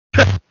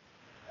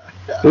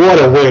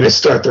What a way to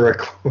start the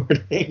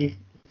recording.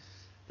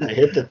 I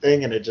hit the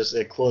thing and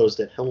it closed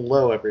it.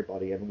 Hello,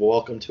 everybody, and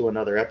welcome to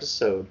another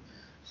episode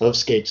of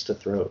Skates to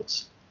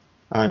Throats.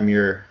 I'm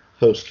your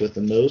host with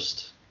the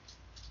most.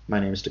 My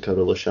name is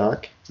Dakota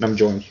Lashock, and I'm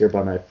joined here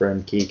by my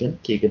friend Keegan.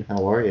 Keegan,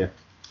 how are you?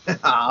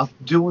 I'm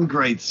doing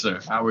great,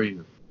 sir. How are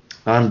you?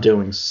 I'm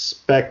doing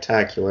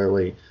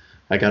spectacularly.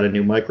 I got a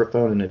new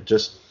microphone, and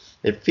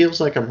it feels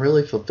like I'm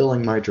really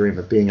fulfilling my dream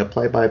of being a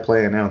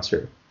play-by-play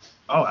announcer.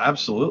 Oh,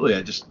 absolutely.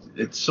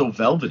 It's so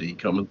velvety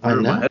coming I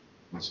through my know.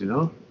 headphones, you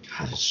know?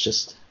 God,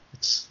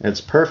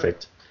 it's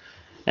perfect.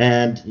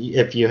 And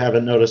if you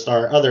haven't noticed,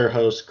 our other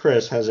host,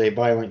 Chris, has a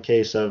violent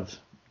case of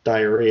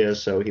diarrhea,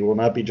 so he will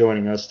not be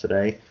joining us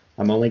today.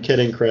 I'm only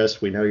kidding, Chris.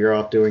 We know you're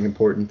off doing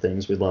important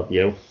things. We love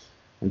you.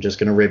 I'm just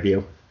going to rib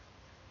you.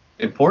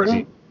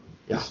 Important.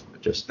 Yeah,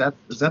 Is that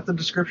the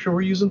description we're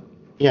using?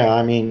 yeah,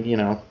 I mean,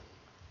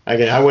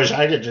 I wish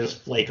I could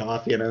just flake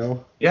off.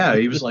 Yeah,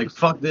 he was like,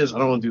 fuck this, I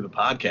don't want to do the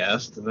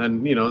podcast. And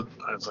then,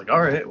 I was like,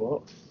 all right,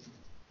 well.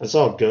 It's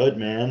all good,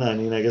 man. I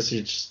mean, I guess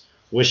you just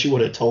wish you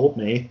would have told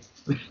me.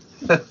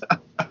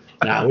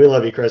 Nah, we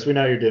love you, Chris. We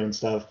know you're doing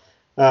stuff.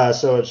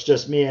 So it's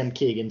just me and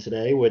Keegan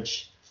today,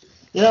 which,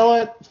 you know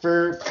what?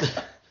 For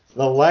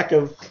the lack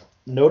of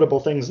notable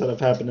things that have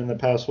happened in the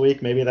past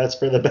week, maybe that's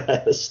for the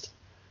best.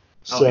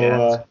 Oh,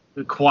 yeah, it's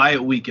a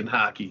quiet week in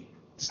hockey.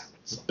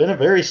 It's been a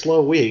very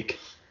slow week.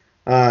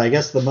 I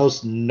guess the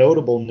most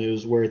notable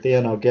newsworthy,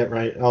 and I'm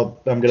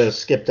going to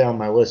skip down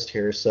my list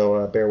here,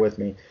 so bear with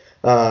me.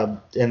 And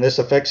this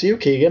affects you,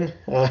 Keegan.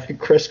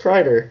 Chris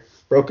Kreider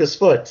broke his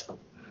foot.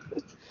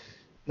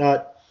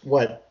 Not,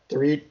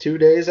 2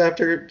 days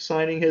after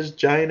signing his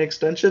giant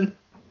extension?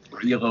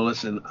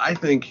 Listen, I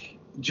think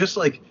just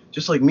like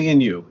me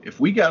and you, if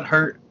we got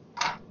hurt,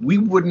 we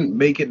wouldn't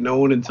make it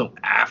known until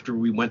after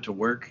we went to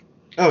work.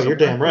 Oh, so you're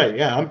damn right.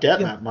 Yeah, I'm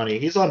getting that money.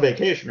 He's on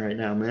vacation right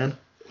now, man.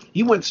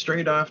 He went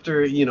straight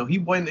after, he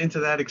went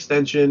into that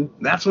extension.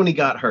 That's when he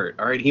got hurt.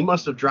 All right. He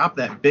must have dropped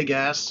that big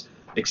ass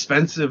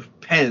expensive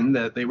pen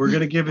that they were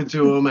going to give it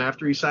to him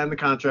after he signed the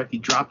contract. He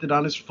dropped it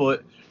on his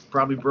foot,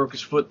 probably broke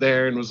his foot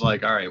there, and was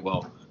like, all right,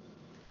 well,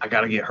 I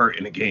got to get hurt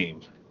in a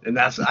game. And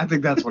I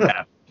think that's what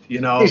happened. He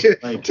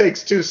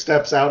takes 2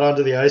 steps out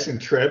onto the ice and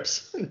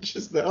trips.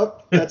 Just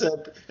that's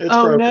it. It's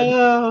oh, broken.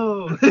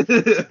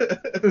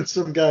 No!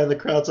 Some guy in the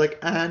crowd's like,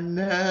 I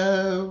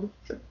know.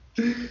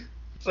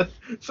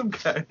 Some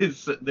guy is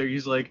sitting there.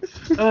 He's like,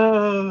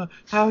 "Oh,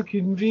 how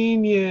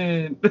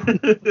convenient."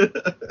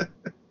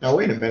 Now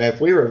wait a minute. If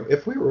we were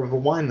to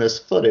rewind this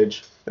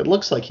footage, it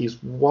looks like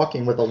he's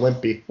walking with a limp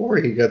before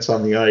he gets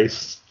on the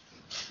ice.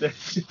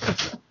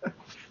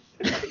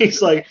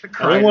 He's like,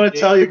 I didn't want to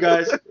tell you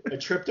guys. I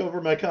tripped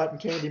over my cotton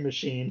candy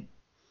machine.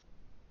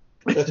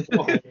 That's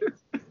why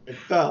it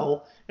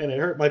fell and it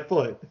hurt my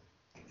foot.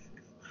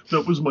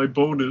 That was my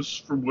bonus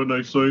from when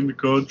I signed the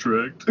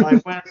contract.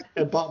 I went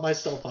and bought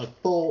myself a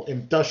full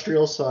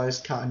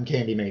industrial-sized cotton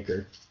candy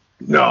maker.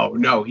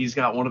 No, he's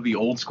got one of the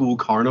old school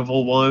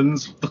carnival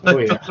ones. Oh,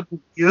 yeah.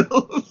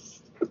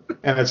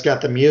 And it's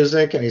got the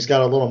music, and he's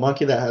got a little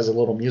monkey that has a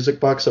little music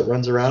box that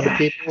runs around to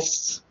people.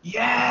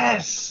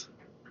 Yes!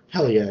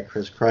 Hell yeah,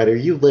 Chris Kreider.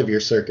 You live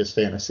your circus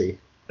fantasy.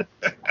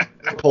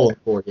 I'm pulling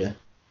for you.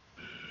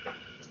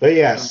 But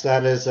yes,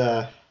 that is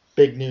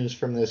big news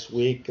from this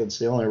week. It's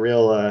the only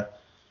real...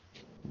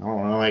 I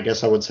don't know, I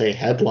guess I would say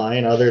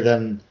headline, other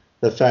than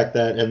the fact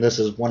that, and this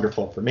is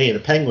wonderful for me, the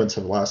Penguins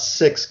have lost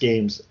 6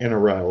 games in a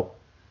row.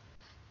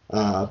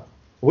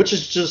 Which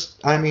is just,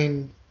 I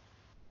mean,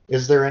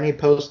 is there any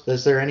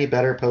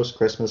better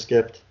post-Christmas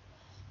gift?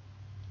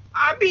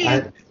 I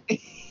mean,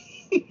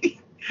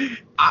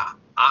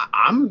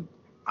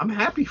 I'm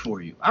happy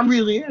for you. I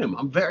really am.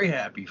 I'm very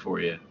happy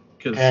for you.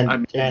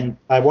 And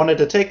I wanted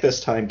to take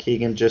this time,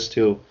 Keegan, just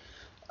to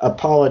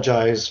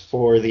apologize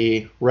for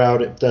the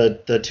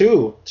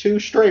two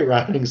straight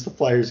routings the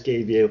Flyers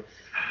gave you.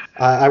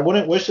 I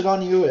wouldn't wish it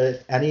on you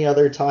at any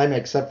other time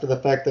except for the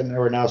fact that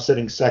we're now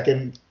sitting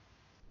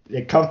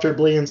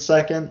comfortably in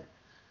second.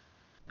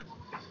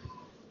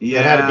 Yeah,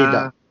 it had to be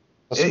done.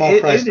 A small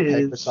price to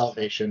pay for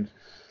salvation.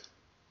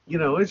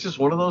 It's just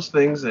one of those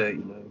things that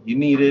you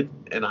needed,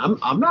 and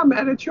I'm not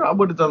mad at you. I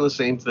would have done the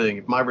same thing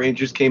if my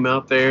Rangers came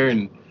out there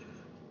and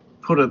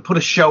put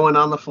a showing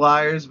on the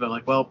Flyers, but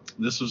like, well,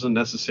 this was a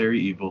necessary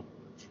evil.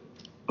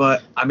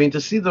 But I mean,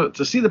 to see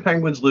the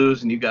Penguins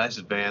lose and you guys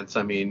advance,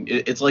 I mean,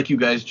 it's like you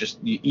guys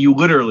you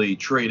literally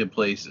traded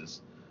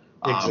places.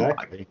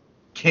 Exactly. I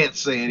can't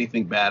say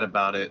anything bad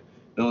about it.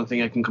 The only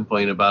thing I can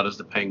complain about is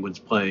the Penguins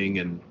playing,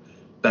 and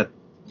that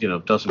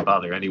doesn't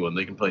bother anyone.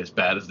 They can play as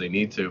bad as they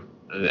need to.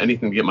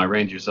 Anything to get my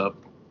Rangers up.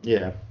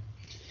 Yeah.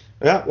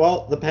 Yeah.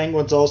 Well, the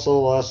Penguins also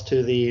lost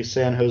to the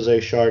San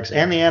Jose Sharks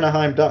and the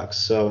Anaheim Ducks,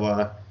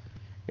 so.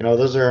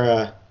 Those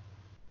are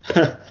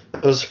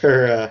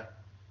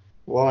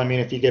well, I mean,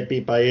 if you get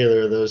beat by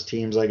either of those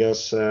teams, I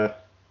guess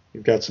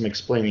you've got some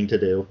explaining to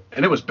do.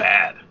 And it was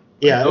bad.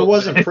 Yeah, it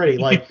wasn't pretty.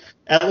 Like,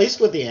 at least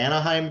with the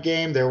Anaheim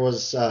game, there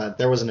was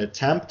an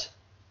attempt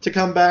to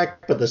come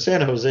back, but the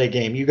San Jose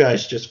game, you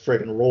guys just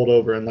friggin' rolled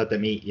over and let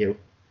them eat you.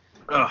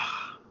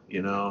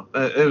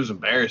 It was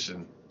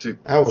embarrassing.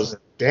 That was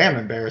damn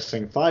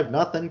embarrassing.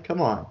 5-0.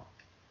 Come on.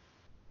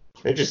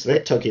 They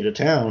took you to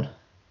town.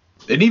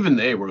 And even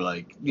they were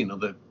like,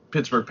 the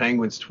Pittsburgh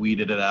Penguins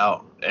tweeted it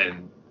out,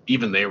 and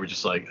even they were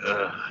just like,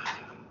 ugh.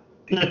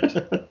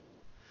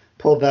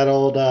 Pulled that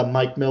old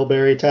Mike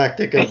Milbury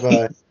tactic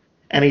of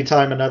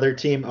anytime another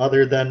team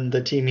other than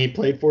the team he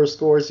played for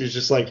scores, he's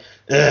just like,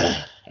 ugh,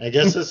 I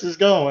guess this is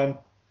going.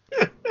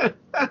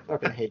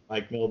 Fucking hate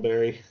Mike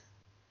Milbury.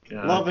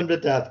 God. Love him to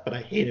death, but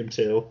I hate him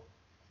too.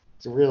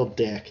 He's a real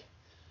dick.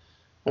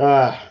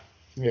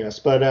 Yes,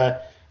 but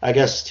I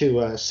guess to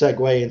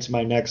segue into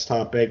my next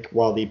topic,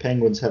 while the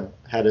Penguins have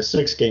had a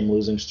 6-game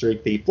losing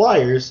streak, the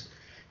Flyers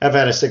have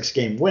had a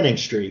 6-game winning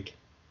streak,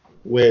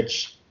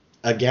 which,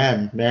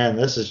 again, man,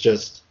 this is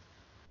just,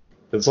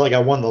 it's like I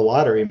won the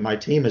lottery. My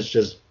team is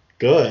just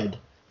good.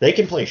 They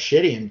can play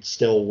shitty and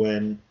still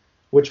win,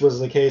 which was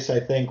the case,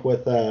 I think,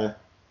 with, there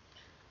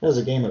was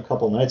a game a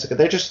couple nights ago.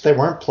 They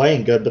weren't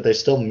playing good, but they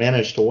still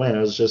managed to win.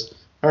 It was just,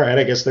 all right,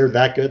 I guess they're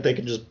that good. They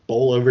can just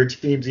bowl over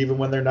teams even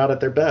when they're not at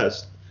their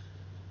best.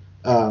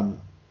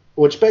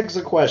 Which begs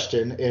the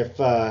question: if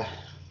I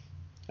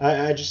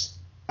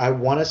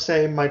want to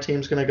say my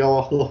team's going to go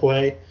all the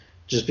way,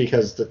 just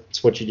because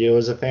that's what you do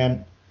as a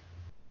fan.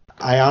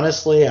 I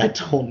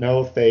don't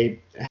know if they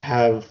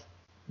have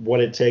what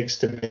it takes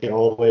to make it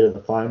all the way to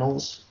the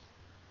finals.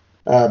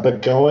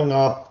 But going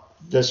off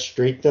the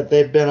streak that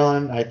they've been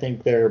on, I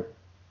think they're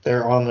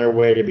on their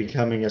way to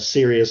becoming a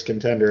serious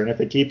contender. And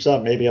if it keeps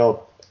up, maybe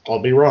I'll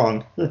be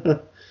wrong.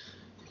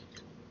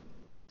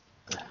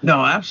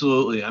 No,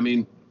 absolutely. I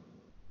mean,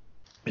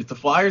 if the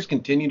Flyers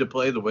continue to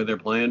play the way they're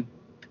playing,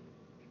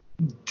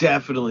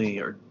 definitely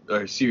are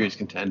a serious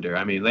contender.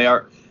 I mean, they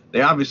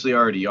obviously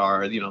already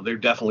are. They're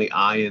definitely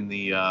eyeing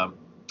the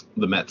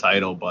Met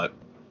title, but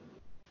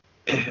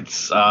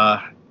it's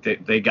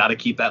they got to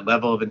keep that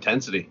level of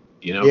intensity.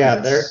 Yeah,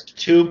 they're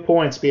 2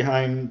 points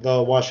behind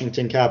the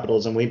Washington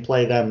Capitals, and we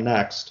play them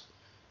next.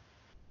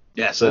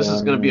 Yeah, so this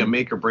is going to be a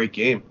make or break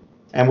game.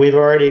 And we've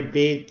already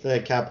beat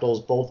the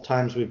Capitals both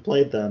times we've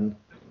played them.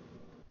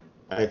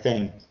 I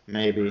think,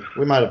 maybe.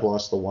 We might have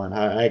lost the one.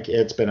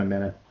 It's been a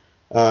minute.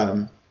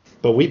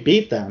 But we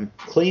beat them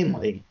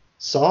cleanly,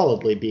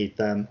 solidly beat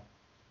them.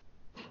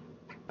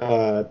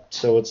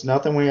 So it's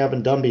nothing we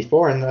haven't done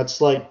before. And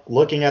that's like,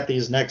 looking at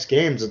these next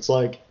games, it's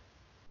like,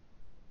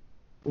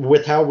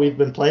 with how we've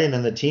been playing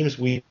and the teams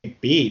we've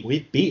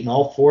beaten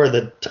all 4 of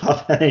the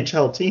top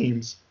NHL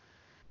teams.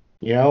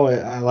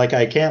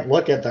 I can't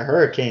look at the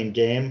Hurricane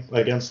game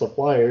against the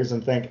Flyers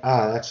and think,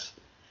 that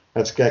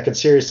could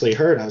seriously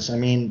hurt us. I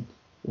mean,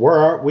 we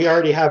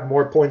already have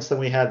more points than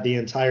we had the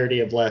entirety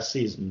of last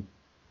season.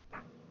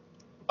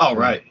 Oh,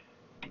 right.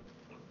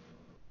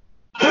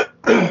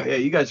 Yeah,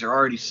 you guys are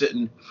already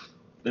sitting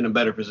in a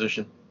better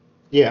position.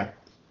 Yeah.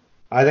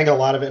 I think a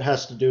lot of it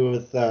has to do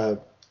with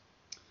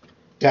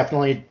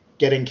definitely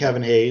getting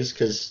Kevin Hayes,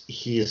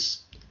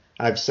 because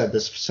I've said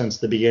this since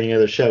the beginning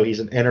of the show, he's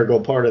an integral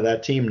part of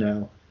that team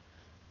now.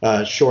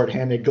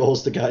 Shorthanded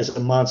goals, the guy's a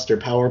monster.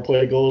 Power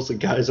play goals, the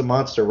guy's a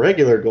monster.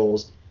 Regular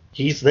goals,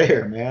 he's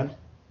there, man.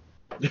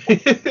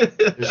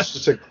 It's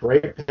just a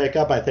great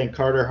pickup. I think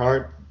Carter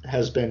Hart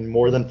has been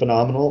more than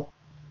phenomenal.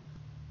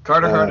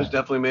 Carter Hart has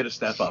definitely made a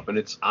step up, and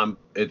it's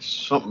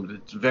something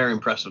that's very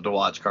impressive to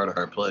watch Carter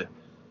Hart play.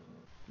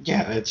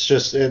 Yeah, it's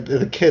just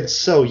the kid's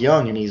so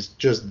young, and he's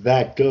just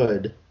that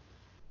good.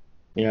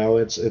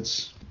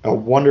 It's a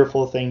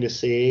wonderful thing to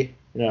see.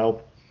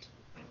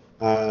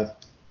 I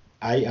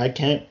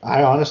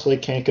honestly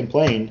can't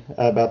complain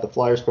about the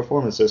Flyers'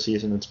 performance this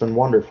season. It's been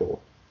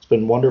wonderful. It's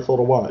been wonderful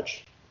to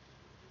watch.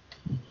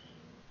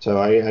 So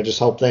I just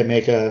hope they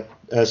make a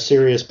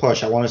serious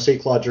push. I want to see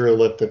Claude Giroux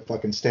lift the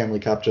fucking Stanley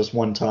Cup just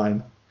one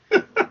time.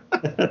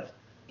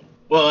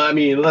 Well, I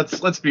mean,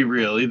 let's be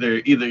real. Either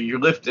you're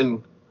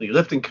lifting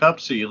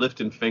cups or you're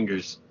lifting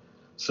fingers.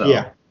 So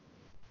yeah.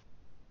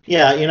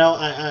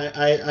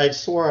 I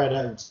swore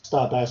I'd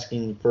stop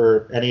asking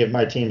for any of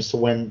my teams to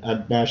win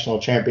a national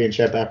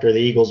championship after the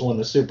Eagles won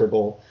the Super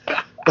Bowl.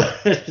 But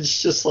it's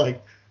just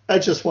like,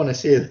 I want to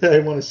see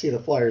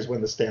the Flyers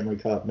win the Stanley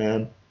Cup,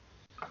 man.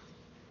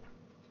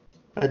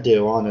 I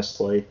do,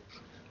 honestly.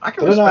 I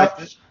can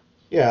respect it.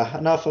 Yeah,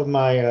 enough of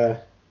my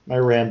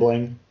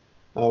rambling.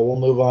 We'll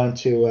move on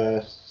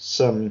to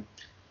some.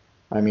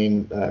 I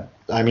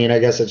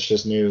guess it's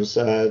just news.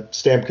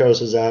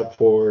 Stamkos is out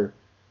for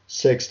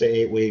 6 to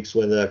 8 weeks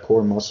with a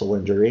core muscle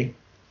injury.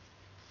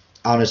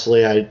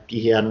 Honestly,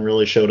 he hadn't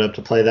really showed up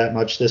to play that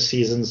much this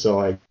season, so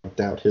I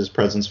doubt his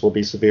presence will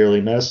be severely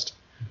missed.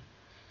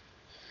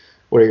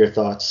 What are your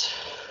thoughts?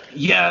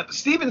 Yeah,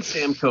 Steven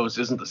Stamkos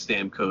isn't the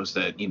Stamkos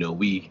that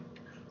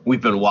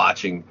we've been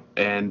watching,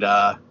 and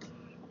I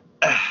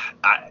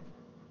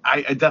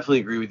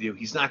definitely agree with you.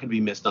 He's not going to be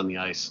missed on the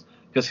ice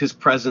because his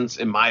presence,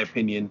 in my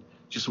opinion,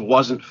 just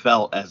wasn't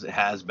felt as it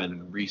has been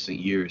in recent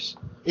years.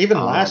 Even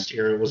last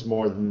year, it was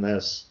more than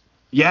this.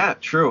 Yeah,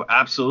 true,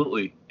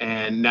 absolutely.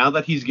 And now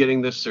that he's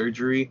getting this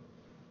surgery,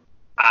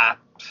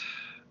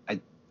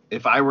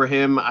 if I were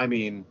him, I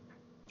mean,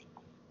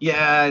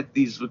 Yeah,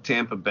 he's with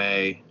Tampa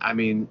Bay. I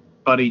mean,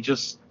 buddy,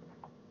 just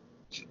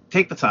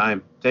take the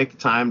time. Take the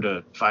time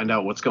to find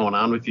out what's going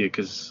on with you,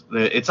 because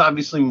it's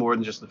obviously more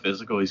than just the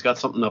physical. He's got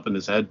something up in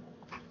his head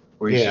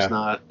where he's just Yeah.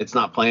 not. It's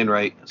not playing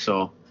right.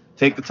 So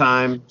take the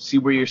time, see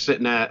where you're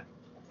sitting at.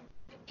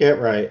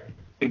 Get right.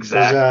 Because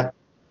Exactly.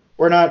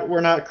 we're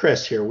not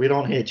Chris here. We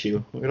don't hate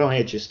you. We don't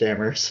hate you,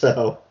 Stammer.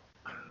 So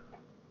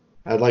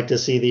I'd like to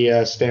see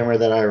the Stammer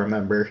that I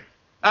remember.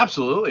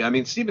 Absolutely. I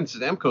mean, Steven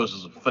Stamkos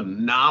is a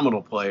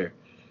phenomenal player.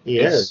 He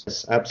It's is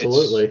it's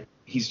absolutely.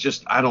 he's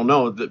just, I don't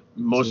know, that It's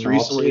most an off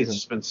recently it's season.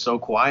 just been so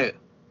quiet.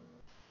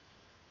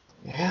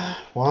 Yeah.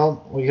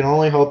 Well, we can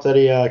only hope that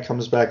he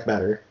comes back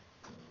better.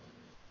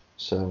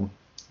 So,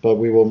 but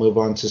we will move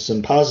on to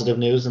some positive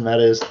news, and that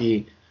is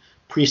the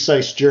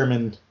precise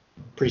German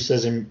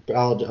precision.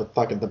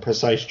 Fucking the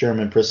precise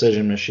German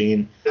precision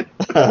machine,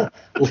 Leon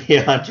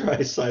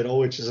Draisaitl,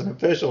 which is an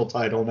official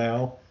title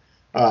now.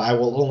 I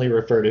will only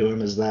refer to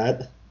him as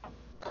that.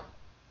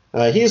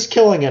 He's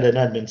killing it in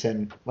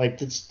Edmonton. Like,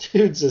 this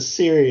dude's a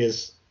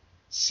serious,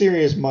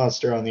 serious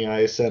monster on the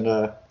ice,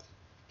 and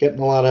getting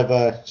a lot of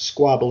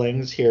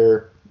squabblings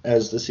here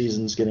as the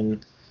season's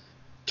getting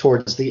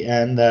towards the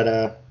end.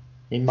 That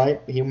he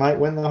might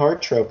win the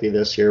Hart Trophy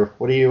this year.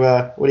 What do you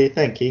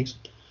think, Keeks?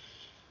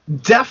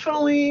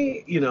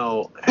 Definitely,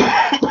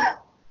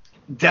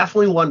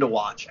 definitely one to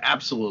watch.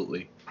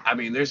 Absolutely. I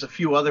mean, there's a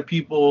few other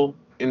people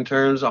in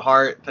terms of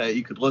Hart that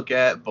you could look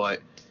at,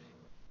 but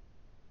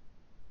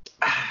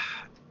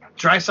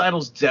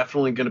Draisaitl's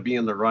definitely going to be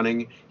in the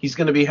running. He's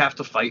going to have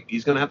to fight.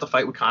 He's going to have to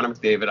fight with Connor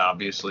McDavid,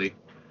 obviously.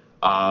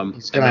 He's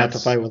And gonna have to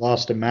that's fight with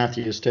Austin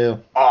Matthews too.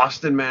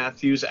 Austin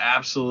Matthews,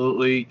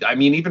 absolutely. I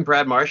mean, even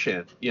Brad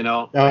Marchand,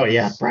 Oh like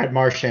yeah, it's Brad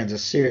Marchand's a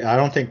serious. I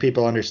don't think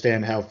people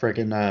understand how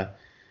freaking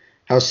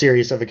how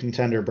serious of a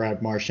contender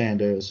Brad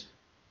Marchand is.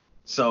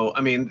 so. I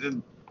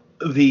mean,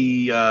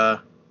 the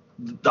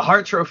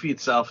Hart Trophy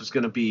itself is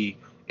going to be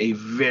a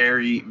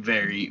very,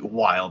 very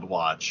wild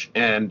watch.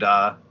 And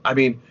I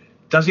mean,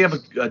 does he have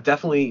a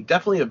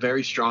definitely a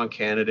very strong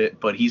candidate,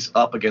 but he's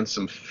up against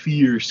some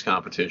fierce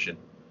competition.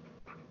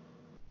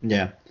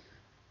 Yeah.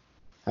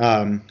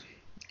 Um.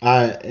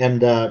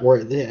 And we're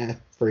yeah,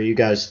 for you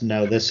guys to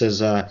know, this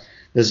is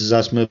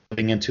us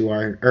moving into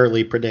our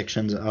early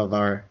predictions of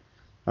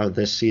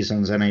this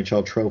season's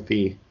NHL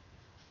Trophy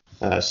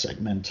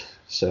segment.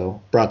 So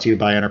brought to you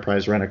by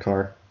Enterprise Rent a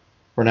Car.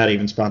 We're not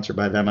even sponsored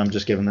by them. I'm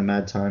just giving them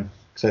mad time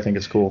because I think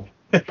it's cool.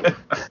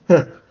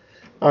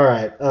 All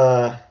right.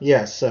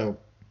 Yeah. So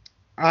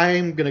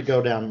I'm gonna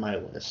go down my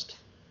list.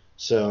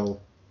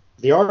 So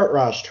the Art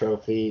Ross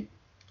Trophy.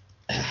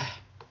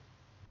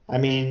 I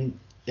mean,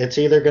 it's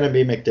either gonna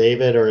be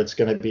McDavid or it's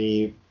gonna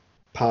be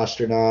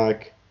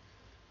Pasternak.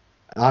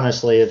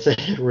 Honestly,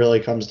 it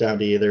really comes down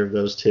to either of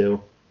those two.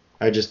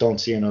 I just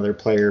don't see another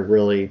player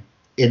really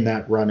in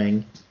that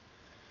running.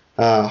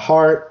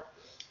 Hart,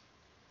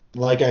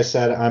 like I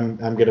said, I'm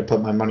gonna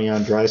put my money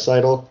on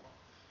Draisaitl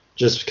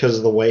just because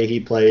of the way he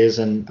plays,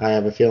 and I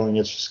have a feeling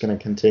it's just gonna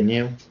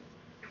continue.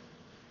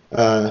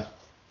 Uh,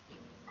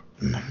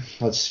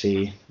 let's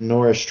see,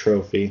 Norris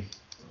Trophy.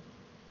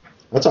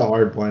 That's a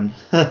hard one.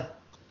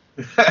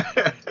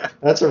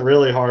 That's a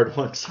really hard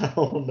one.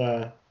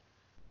 So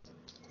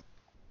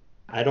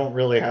I don't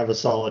really have a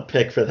solid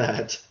pick for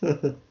that.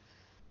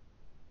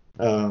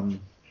 um,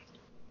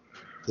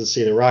 let's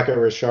see, the Rocket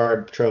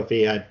Richard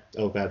Trophy.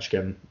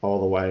 Ovechkin all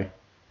the way.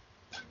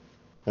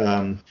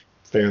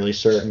 Fairly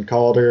certain.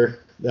 Calder,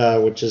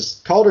 which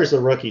is Calder's the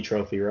rookie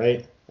trophy,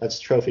 right? That's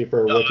a trophy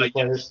for rookie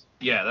players. Yes.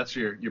 Yeah, that's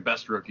your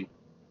best rookie.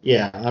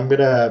 Yeah, I'm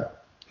gonna.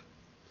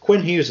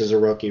 Quinn Hughes is a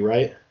rookie,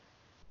 right?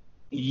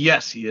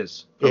 Yes, he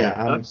is. Yeah,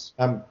 From I'm. Ducks.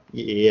 I'm.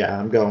 Yeah,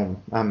 I'm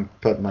going. I'm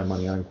putting my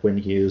money on Quinn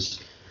Hughes.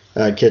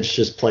 Kid's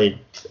just played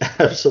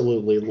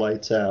absolutely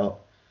lights out.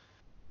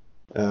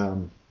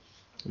 Um,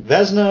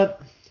 Vesna.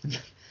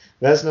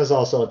 Vesna's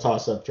also a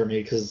toss-up for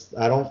me because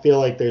I don't feel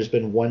like there's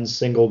been one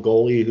single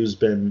goalie who's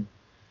been,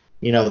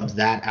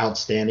 that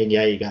outstanding.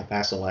 Yeah, you got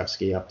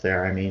Vasilevsky up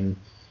there. I mean,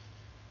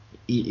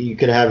 you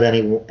could have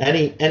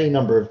any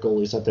number of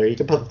goalies up there. You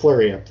could put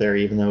Fleury up there,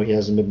 even though he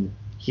hasn't been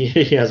he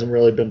hasn't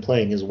really been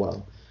playing as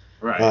well.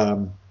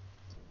 Right.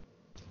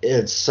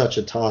 It's such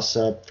a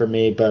toss-up for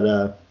me,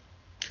 but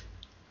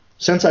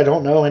since I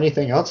don't know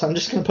anything else, I'm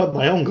just gonna put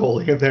my own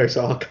goalie in there.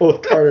 So I'll go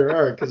with Carter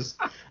Hart because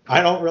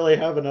I don't really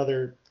have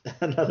another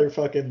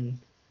fucking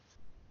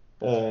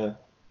I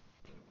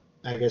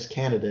guess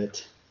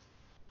candidate.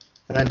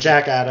 And then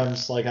Jack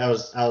Adams, like I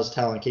was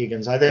telling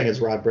Keegan's, I think it's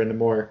Rod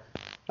Brindamore.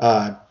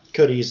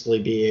 Could easily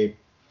be a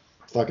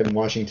fucking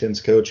Washington's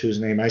coach whose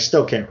name I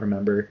still can't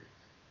remember.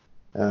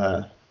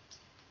 I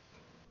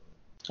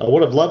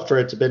would have loved for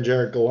it to be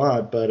Gerard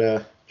Gallant, but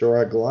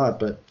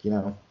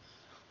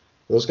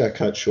those got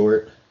cut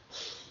short.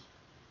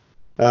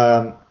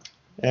 And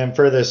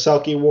for the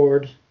Selke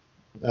Award,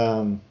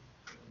 I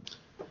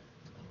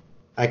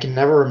can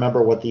never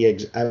remember what the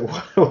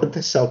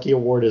Selke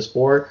Award is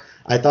for.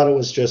 I thought it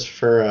was just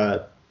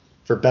for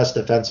for best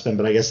defenseman,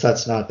 but I guess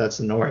that's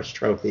the Norris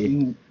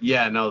Trophy.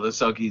 Yeah, no, the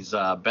Selke's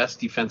best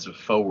defensive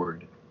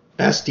forward.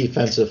 Best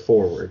defensive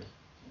forward.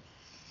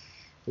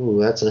 Ooh,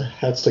 that's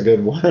a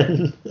good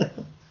one.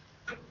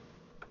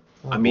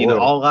 I mean, boy.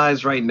 all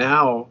eyes right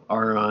now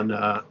are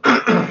on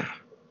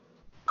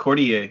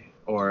Courtier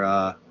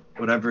or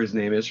whatever his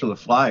name is from the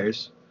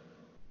Flyers.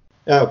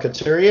 Oh,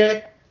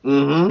 Couturier?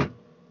 Mm-hmm.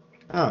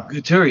 Oh.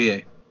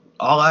 Couturier.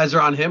 All eyes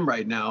are on him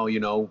right now, you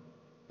know.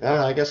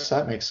 I guess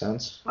that makes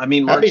sense. I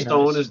mean, Mark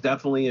Stone nice. is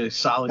definitely a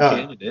solid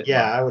candidate.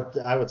 Yeah,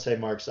 I would say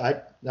Mark's.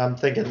 I'm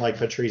thinking like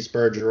Patrice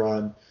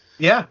Bergeron.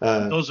 Yeah,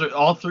 those are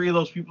all three of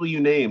those people you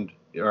named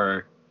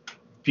are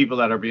people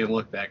that are being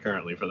looked at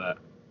currently for that.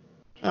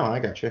 Oh, I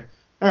got you.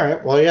 All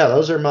right. Well, yeah,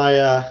 those are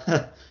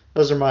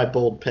my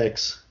bold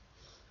picks.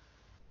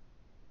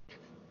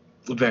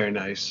 Very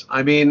nice.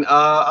 I mean,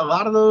 a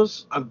lot of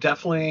those, I'm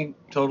definitely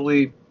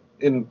totally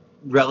in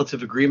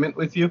relative agreement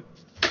with you.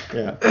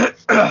 Yeah.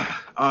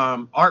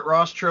 Art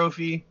Ross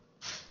Trophy.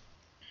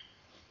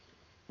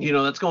 You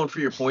know, that's going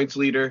for your points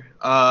leader.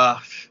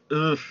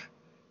 Definitely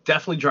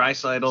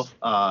Draisaitl.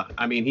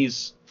 I mean,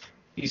 he's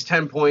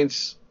 10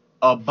 points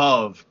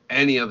above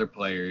any other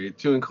player,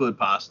 to include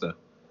Pasta.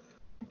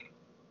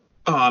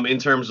 In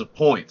terms of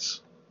points.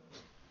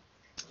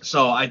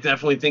 So I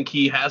definitely think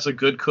he has a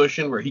good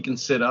cushion where he can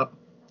sit up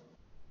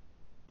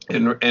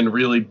and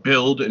really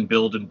build,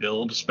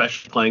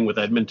 especially playing with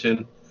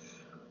Edmonton.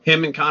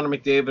 Him and Connor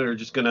McDavid are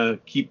just going to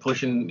keep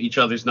pushing each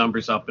other's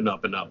numbers up and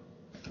up and up.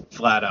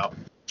 Flat out.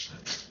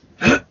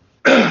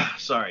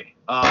 Sorry.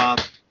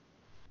 If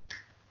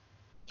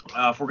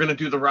we're going to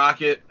do the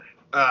Rocket,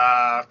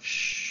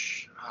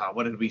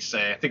 what did we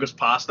say? I think it was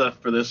Pasta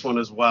for this one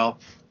as well.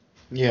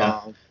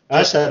 Yeah.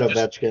 I said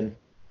Ovechkin.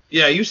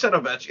 Yeah, you said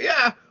Ovechkin.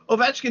 Yeah,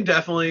 Ovechkin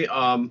definitely.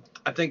 I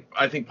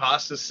think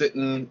Pasta's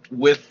sitting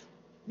with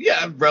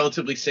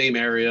relatively same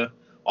area.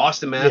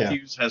 Austin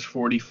Matthews has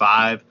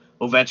 45.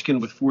 Ovechkin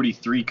with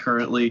 43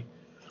 currently.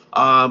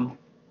 Ovechkin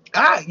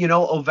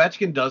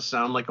does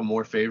sound like a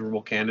more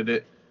favorable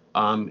candidate.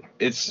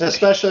 It's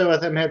especially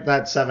with him hitting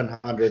that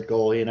 700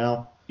 goal, you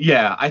know.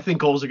 Yeah, I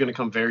think goals are going to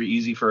come very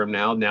easy for him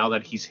now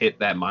that he's hit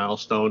that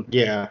milestone.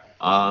 Yeah.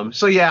 I'm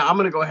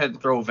going to go ahead and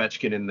throw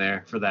Ovechkin in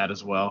there for that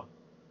as well.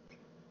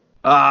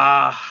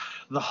 The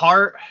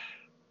Hart.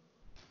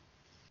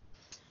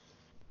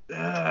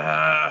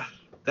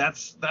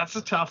 That's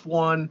a tough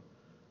one.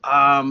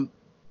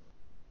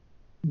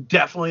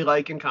 Definitely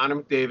liking Connor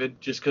McDavid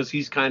just because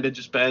he's kind of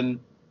just been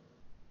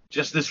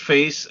just this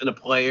face and a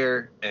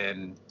player,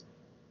 and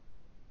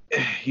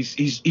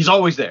he's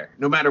always there,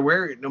 no matter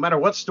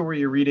what story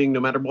you're reading, no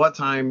matter what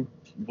time,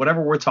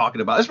 whatever we're talking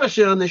about,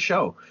 especially on this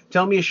show.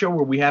 Tell me a show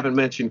where we haven't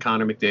mentioned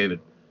Connor McDavid.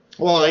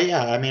 Well,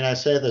 yeah, I mean, I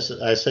say this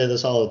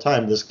all the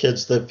time. This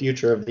kid's the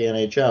future of the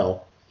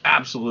NHL.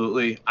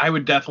 Absolutely. I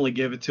would definitely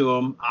give it to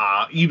him.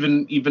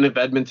 Even if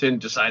Edmonton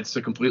decides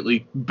to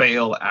completely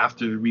bail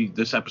after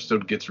this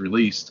episode gets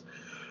released.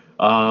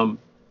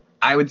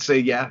 I would say,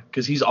 yeah,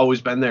 because he's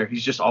always been there.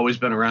 He's just always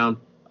been around.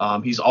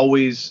 He's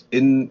always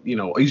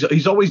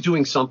he's always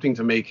doing something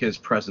to make his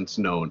presence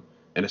known,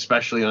 and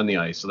especially on the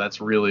ice. So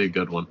that's really a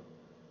good one.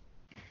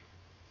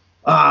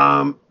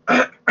 I'm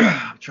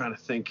trying to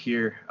think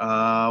here.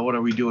 What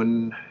are we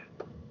doing?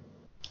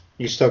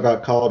 You still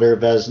got Calder,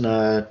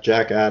 Vezina,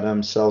 Jack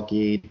Adams,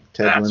 Selke,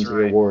 Ted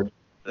Lindsay Award.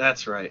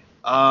 That's right.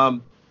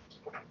 The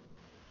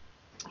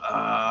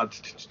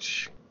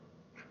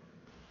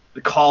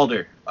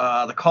Calder.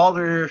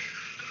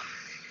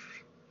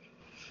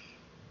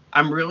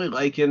 I'm really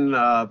liking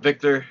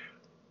Victor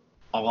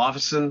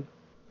Olofsson.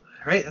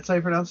 Right? That's how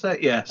you pronounce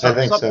that? Yeah.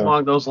 Something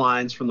along those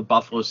lines from the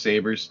Buffalo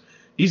Sabres.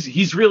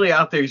 He's really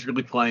out there. He's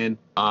really playing.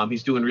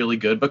 He's doing really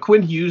good. But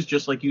Quinn Hughes,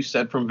 just like you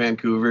said, from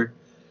Vancouver,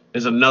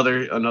 is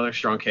another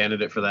strong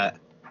candidate for that.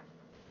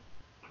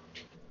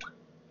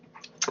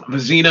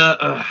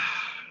 Vezina,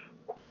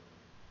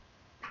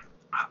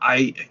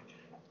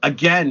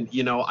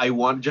 I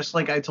want, just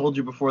like I told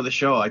you before the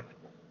show,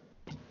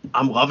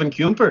 I'm loving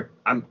Kuemper.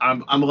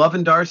 I'm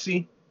loving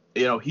Darcy.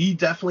 You know, he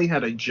definitely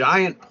had a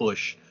giant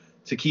push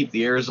to keep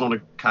the Arizona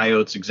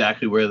Coyotes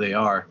exactly where they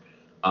are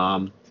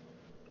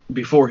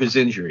before his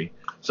injury.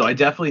 So I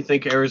definitely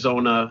think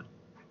Arizona,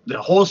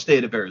 the whole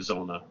state of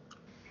Arizona,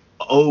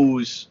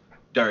 owes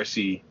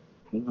Darcy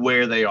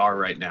where they are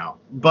right now.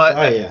 But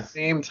at the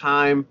same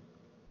time,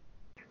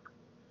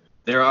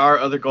 there are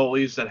other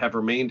goalies that have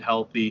remained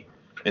healthy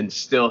and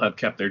still have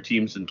kept their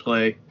teams in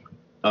play.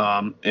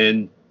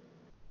 And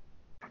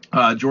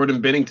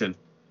Jordan Binnington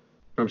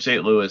from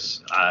St.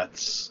 Louis.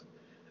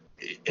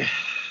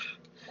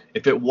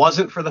 If it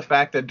wasn't for the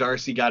fact that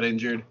Darcy got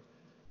injured,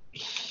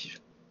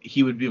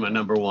 he would be my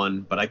number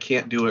one. But I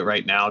can't do it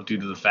right now due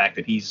to the fact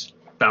that he's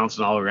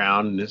bouncing all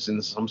around and is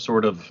in some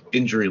sort of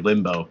injury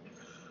limbo.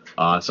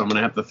 So I'm going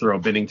to have to throw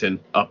Binnington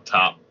up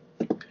top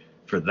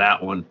for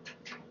that one.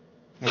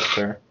 That's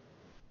fair.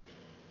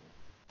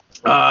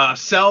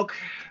 Selk.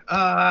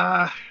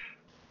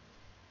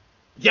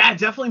 Yeah,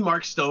 definitely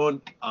Mark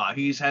Stone.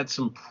 He's had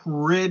some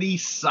pretty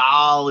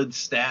solid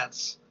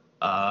stats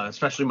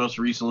especially most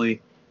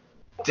recently.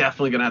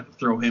 Definitely going to have to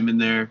throw him in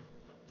there.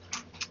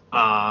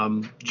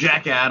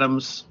 Jack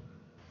Adams.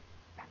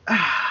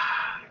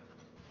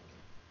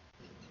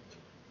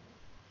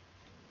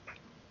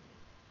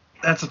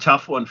 That's a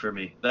tough one for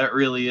me. That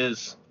really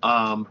is.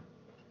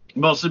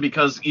 Mostly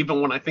because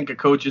even when I think a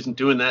coach isn't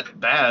doing that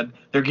bad,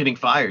 they're getting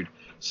fired.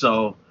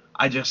 So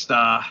I just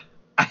I'm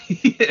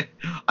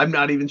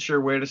not even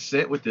sure where to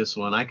sit with this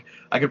one.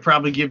 I could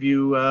probably give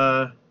you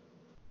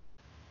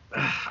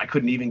I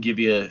couldn't even give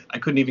you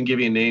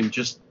a name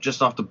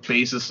just off the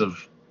basis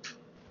of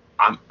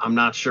I'm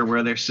not sure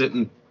where they're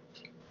sitting.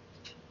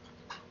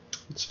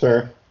 It's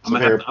fair. I'm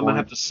gonna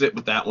have to sit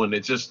with that one.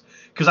 It's just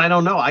because I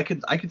don't know. I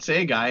could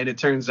say a guy, and it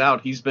turns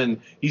out he's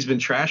been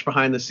trash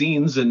behind the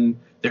scenes, and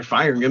they're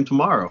firing him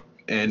tomorrow.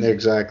 And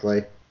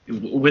exactly.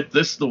 With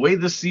the way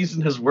this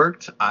season has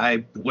worked,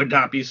 I would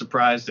not be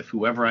surprised if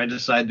whoever I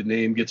decide to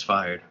name gets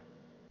fired.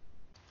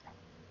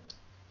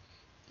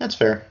 That's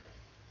fair.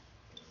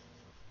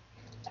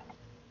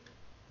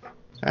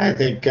 I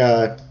think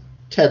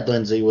Ted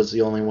Lindsay was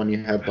the only one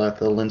you had left,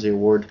 the Lindsay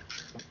Award.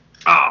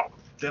 Oh,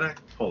 did I?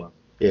 Hold on.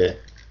 Yeah.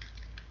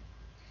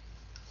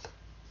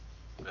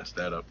 Messed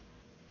that up.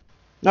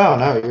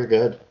 No, you're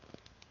good.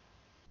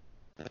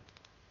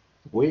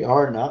 We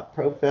are not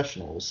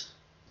professionals.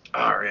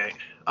 All right.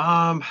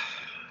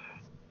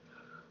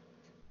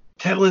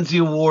 Ted Lindsay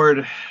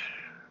Award.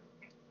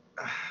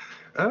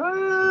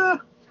 I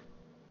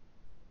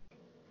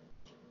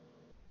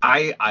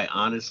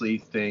honestly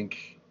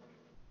think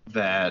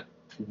that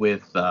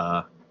with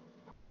I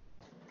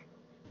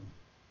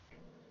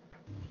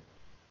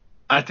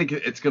think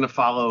it's going to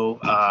follow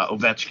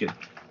Ovechkin.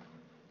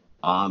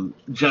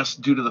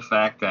 Just due to the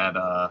fact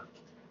that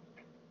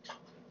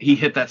he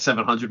hit that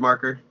 700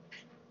 marker.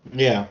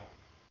 Yeah.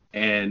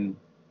 And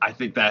I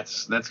think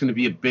that's going to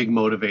be a big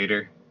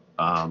motivator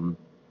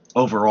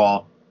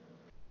overall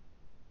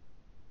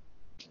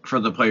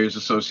for the Players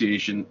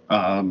Association.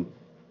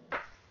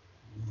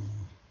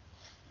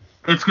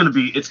 It's going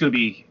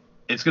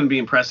to be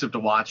impressive to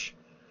watch.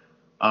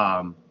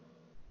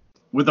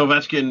 With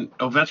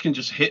Ovechkin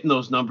just hitting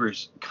those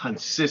numbers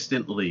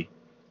consistently,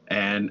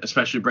 and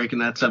especially breaking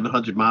that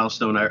 700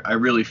 milestone, I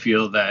really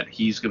feel that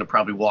he's going to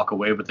probably walk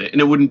away with it. And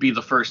it wouldn't be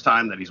the first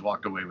time that he's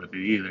walked away with it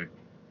either.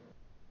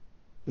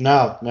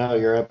 No,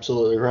 you're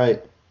absolutely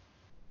right.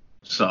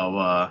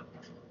 So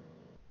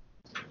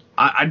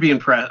I'd be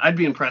impressed. I'd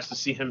be impressed to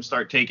see him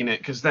start taking it,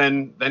 because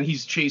then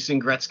he's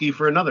chasing Gretzky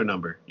for another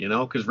number,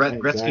 because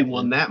Gretzky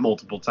won that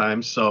multiple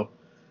times. So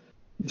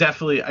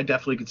I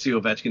definitely could see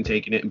Ovechkin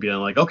taking it and being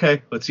like,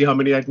 okay, let's see how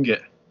many I can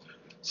get.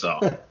 So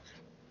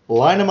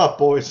line them up,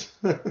 boys.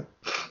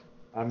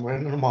 I'm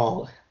winning them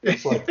all.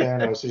 It's like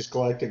Thanos. He's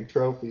collecting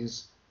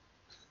trophies.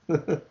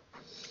 Oh,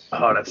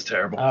 that's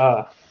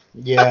terrible.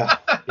 Yeah,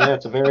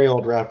 it's a very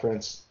old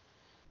reference.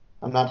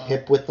 I'm not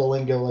hip with the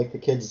lingo like the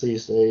kids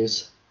these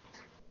days.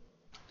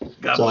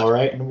 It's all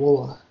right, and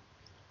we're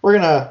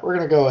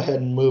gonna go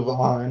ahead and move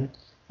on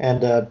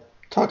and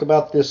talk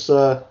about this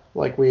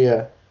like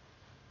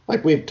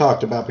we've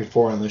talked about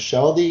before on the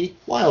show, the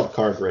wild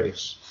card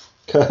race.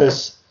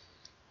 Because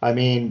I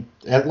mean,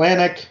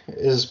 Atlantic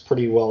is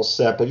pretty well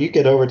set, but you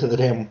get over to the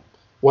damn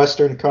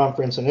Western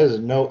Conference and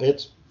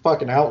it's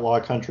fucking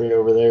outlaw country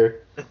over there.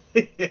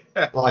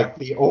 Yeah. Like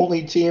the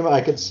only team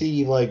I could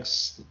see like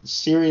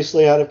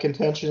seriously out of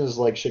contention is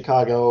like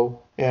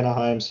Chicago,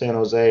 Anaheim, San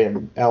Jose,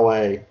 and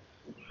LA.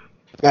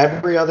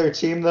 Every other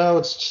team though,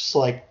 it's just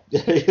like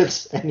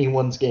it's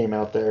anyone's game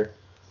out there.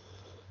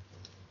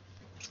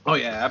 Oh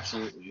yeah,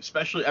 absolutely.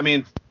 Especially, I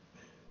mean,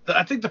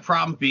 I think the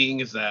problem being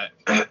is that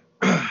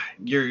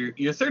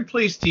your third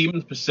place team in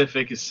the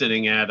Pacific is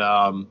sitting at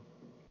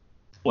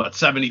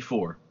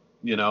 74.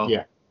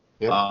 Yeah.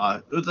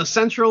 Yep. The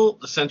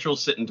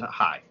Central's sitting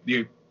high.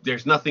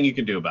 There's nothing you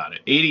can do about it.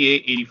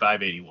 88,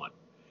 85, 81.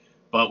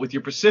 But with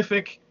your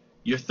Pacific,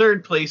 your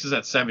third place is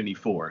at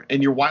 74,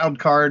 and your wild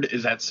card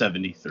is at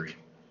 73.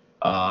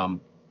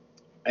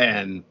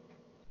 And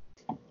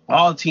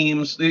all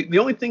teams, the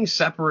only thing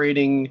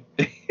separating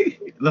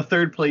the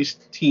third place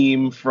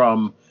team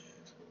from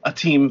a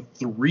team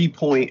 3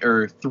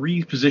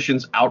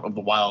 positions out of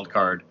the wild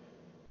card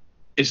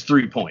is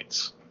 3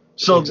 points.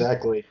 So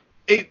exactly.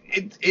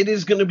 It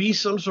is going to be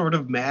some sort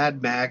of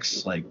Mad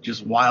Max, like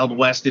just Wild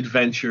West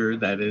adventure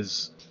that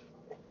is,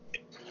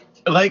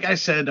 like I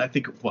said, I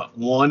think,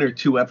 1 or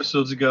 2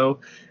 episodes ago,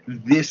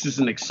 this is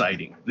an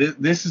exciting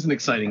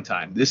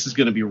time. This is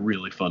going to be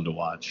really fun to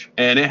watch.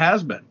 And it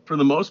has been, for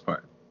the most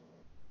part.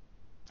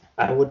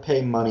 I would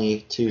pay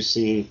money to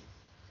see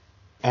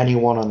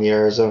anyone on the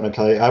Arizona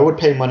Coyotes. I would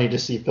pay money to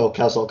see Phil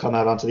Kessel come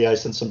out onto the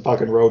ice in some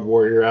fucking Road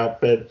Warrior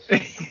outfit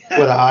with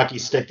a hockey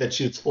stick that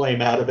shoots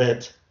flame out of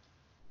it.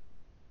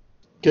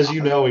 Because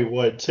he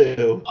would,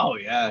 too. Oh,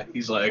 yeah.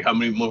 He's like, how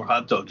many more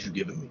hot dogs you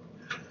giving me?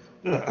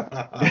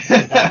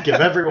 Give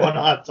everyone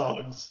hot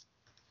dogs.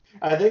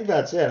 I think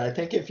that's it. I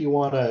think if you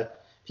want to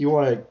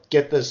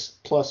get this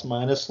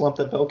plus-minus slump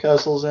that Phil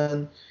Kessel's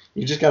in,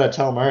 you just got to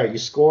tell him, all right, you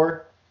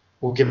score,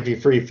 we'll give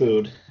you free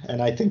food. And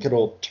I think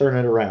it'll turn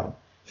it around.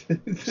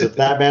 So if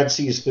that man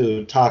sees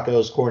food,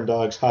 tacos, corn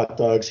dogs, hot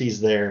dogs,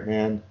 he's there,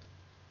 man.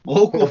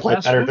 Local He'll play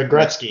fast better food than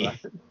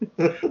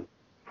Gretzky.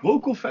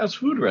 Local fast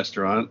food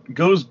restaurant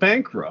goes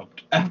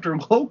bankrupt after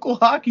local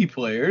hockey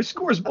player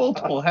scores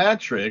multiple hat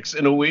tricks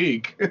in a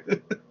week.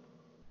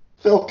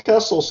 Phil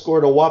Kessel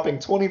scored a whopping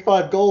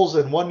 25 goals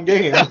in one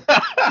game.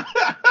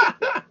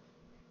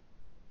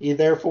 He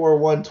therefore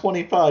won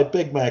 25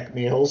 Big Mac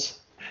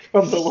meals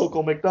from the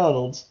local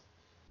McDonald's.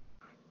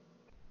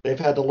 They've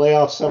had to lay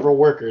off several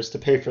workers to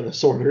pay for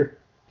this order.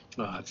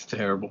 Oh, it's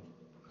terrible.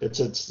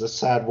 It's the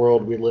sad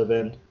world we live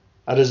in.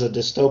 That is a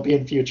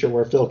dystopian future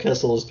where Phil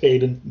Kessel is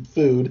paid in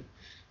food.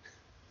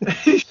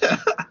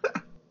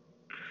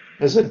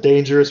 It's a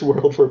dangerous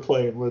world we're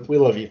playing with. We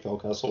love you, Phil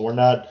Kessel. We're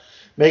not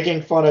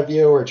making fun of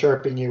you or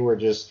chirping you. We're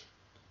just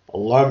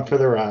along for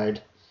the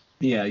ride.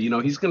 Yeah,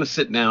 he's gonna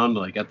sit down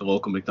like at the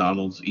local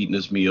McDonald's, eating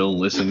his meal, and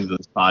listening to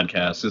this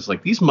podcast. It's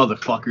like these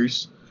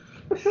motherfuckers.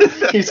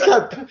 he's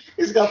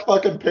got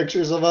fucking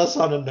pictures of us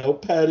on a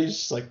notepad. He's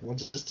just like, one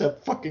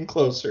step fucking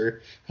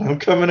closer. I'm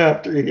coming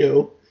after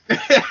you.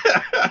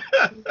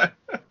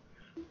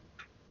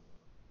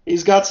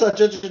 He's got such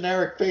a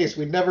generic face,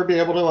 we'd never be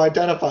able to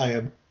identify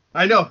him.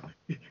 I know.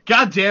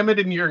 God damn it,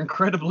 and your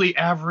incredibly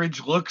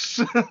average looks.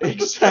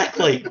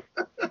 Exactly.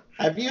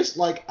 I've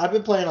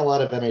been playing a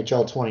lot of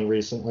NHL 20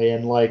 recently,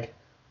 and like,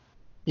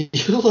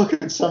 you look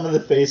at some of the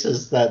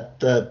faces that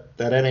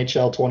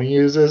NHL 20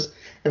 uses,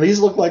 and these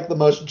look like the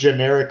most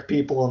generic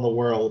people in the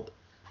world.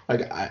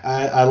 Like,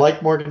 I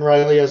like Morgan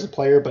Rielly as a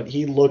player, but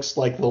he looks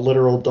like the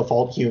literal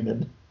default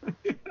human.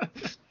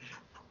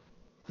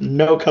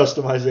 No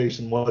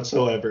customization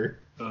whatsoever.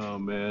 Oh,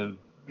 man.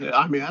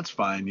 I mean, that's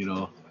fine,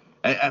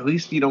 At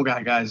least you don't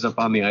got guys up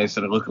on the ice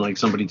that are looking like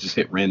somebody just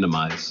hit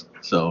randomize.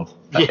 So,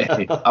 Yeah.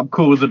 hey, I'm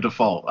cool with the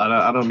default.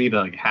 I don't need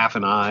half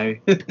an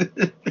eye.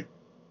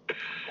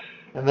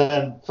 And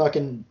then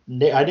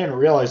I didn't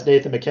realize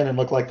Nathan McKinnon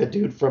looked like the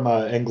dude from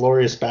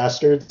Inglourious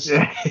Bastards.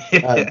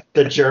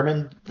 The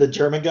German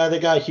guy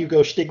that got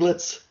Hugo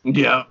Stiglitz.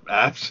 Yeah,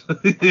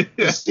 absolutely.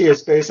 You see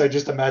his face, I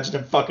just imagine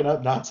him fucking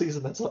up Nazis,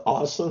 and that's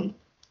awesome.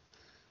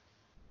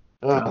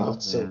 Oh,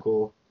 it's so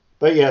cool.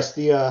 But yes,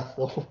 we got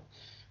on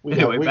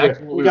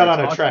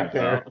a track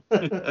there.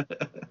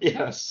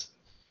 Yes,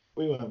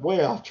 we went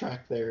way off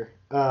track there.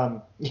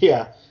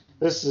 Yeah,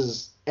 this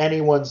is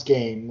anyone's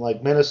game,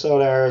 like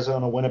Minnesota,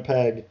 Arizona,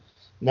 Winnipeg,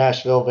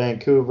 Nashville,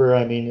 Vancouver.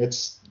 I mean,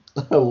 it's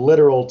a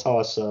literal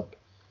toss-up.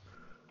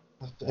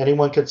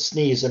 Anyone could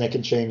sneeze and it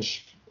can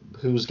change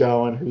who's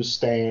going, who's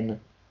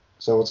staying.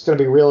 So it's going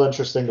to be real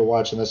interesting to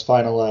watch in this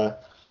final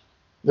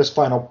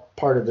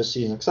part of the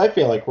season, because I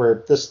feel like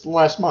we're this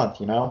last month.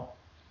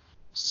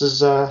 This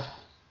is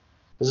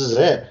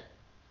it.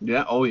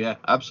 Yeah. Oh yeah.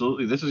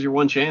 Absolutely. This is your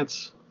one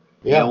chance.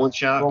 Yeah. One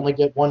shot. You only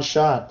get one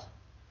shot.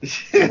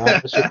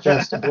 Now it's your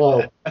chance to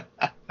blow.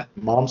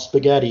 Mom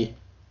spaghetti.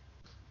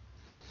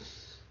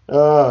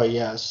 Oh,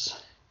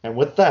 yes. And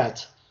with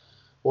that,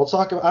 we'll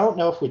talk about, I don't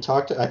know if we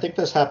talked, I think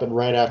this happened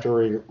right after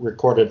we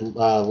recorded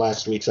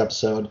last week's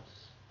episode.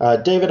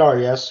 David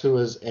Arias, who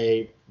was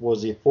a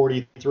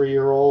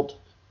 43-year-old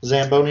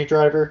Zamboni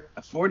driver,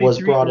 a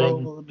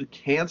 43-year-old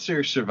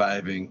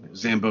cancer-surviving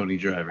Zamboni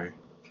driver.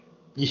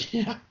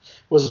 Yeah,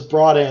 was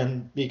brought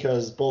in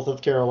because both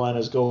of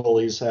Carolina's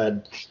goalies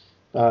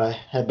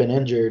had been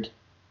injured,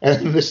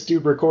 and this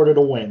dude recorded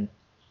a win.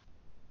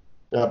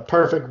 A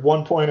perfect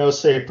 1.0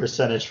 save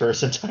percentage for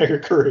his entire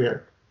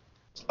career.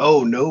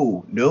 Oh,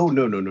 no.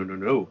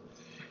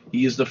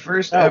 He is the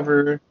first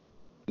ever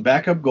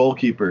backup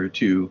goalkeeper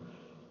to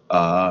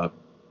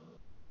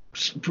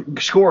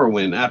score a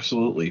win,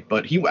 absolutely.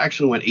 But he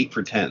actually went 8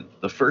 for 10.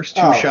 The first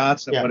two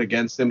shots that went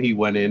against him, he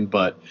went in,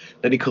 but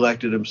then he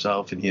collected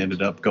himself, and he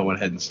ended up going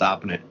ahead and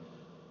stopping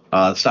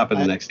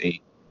the next 8.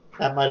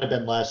 That might have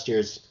been last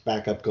year's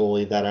backup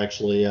goalie that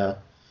actually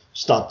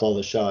stopped all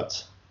the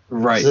shots.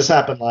 Right. This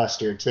happened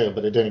last year too,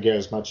 but it didn't get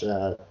as much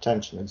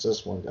attention as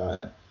this one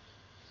got.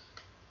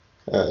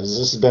 This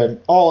has been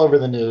all over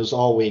the news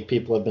all week.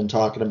 People have been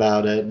talking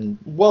about it, and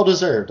well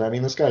deserved. I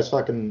mean, this guy's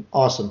fucking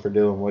awesome for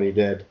doing what he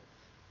did.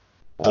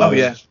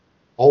 Yeah.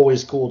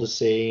 Always cool to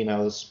see.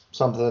 It's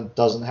something that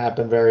doesn't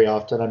happen very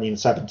often. I mean,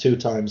 it's happened 2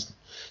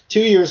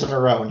 years in a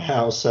row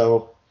now,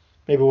 so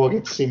maybe we'll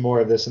get to see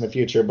more of this in the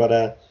future.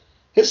 But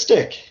his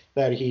stick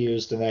that he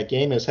used in that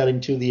game is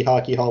heading to the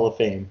Hockey Hall of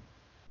Fame.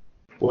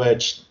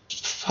 Which,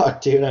 fuck,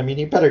 dude, I mean,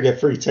 you better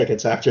get free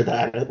tickets after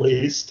that, at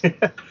least.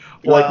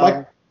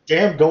 My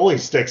damn goalie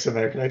stick's in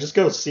there. Can I just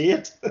go see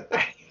it?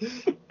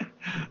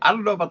 I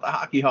don't know about the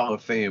Hockey Hall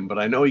of Fame, but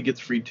I know he gets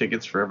free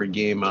tickets for every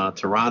game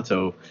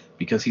Toronto,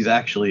 because he's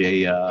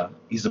actually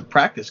he's a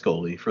practice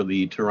goalie for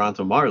the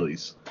Toronto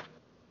Marlies.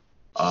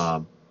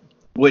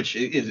 Which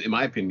is, in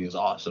my opinion, is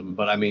awesome.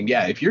 But I mean,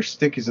 yeah, if your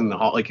stick is in the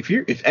hall, like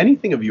if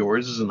anything of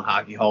yours is in the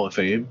Hockey Hall of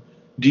Fame,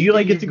 do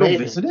you get to go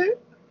visit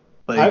it?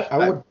 I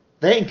would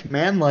think,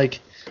 man.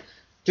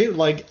 Dude,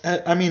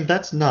 I mean,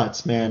 that's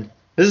nuts, man.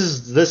 This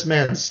is this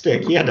man's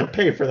stick. He had to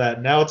pay for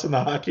that. Now it's in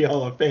the Hockey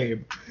Hall of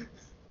Fame.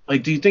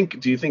 Like, do you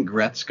think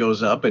Gretz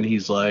goes up and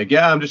he's like,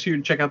 yeah, I'm just here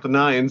to check out the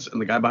nines,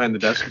 and the guy behind the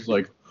desk is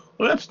like,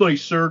 well, that's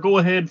nice, sir. Go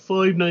ahead,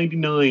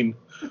 $5.99.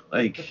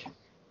 Like,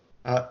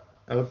 Uh,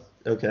 oh,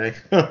 okay.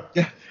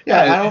 yeah,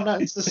 Yeah, I yeah, don't know.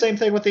 It's the same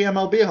thing with the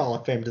MLB Hall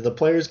of Fame. Do the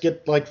players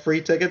get like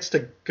free tickets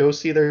to go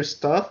see their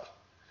stuff?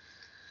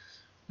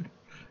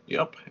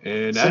 yep.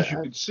 And So, as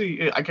you can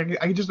see, I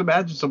can just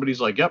imagine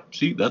somebody's like, yep,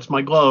 see, that's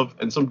my glove,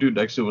 and some dude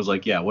next to him was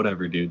like, yeah,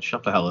 whatever, dude,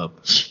 shut the hell up.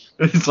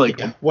 It's like,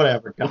 yeah,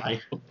 whatever,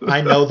 guy.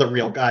 I know the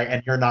real guy,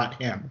 and you're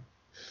not him.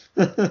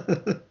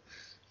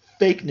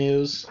 Fake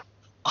news.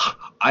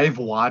 I've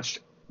watched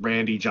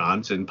Randy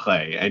Johnson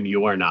play, and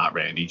you are not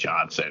Randy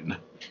Johnson.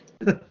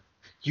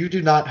 You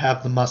do not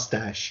have the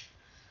mustache.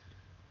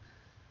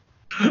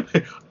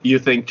 You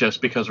think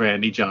just because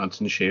Randy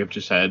Johnson shaved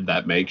his head,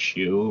 that makes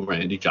you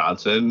Randy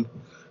Johnson?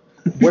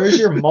 Where's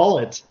your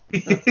mullet?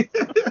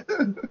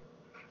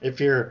 If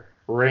you're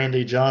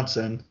Randy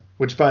Johnson,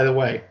 which, by the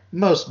way,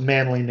 most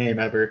manly name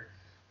ever.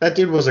 That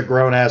dude was a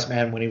grown-ass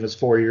man when he was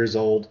 4 years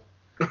old.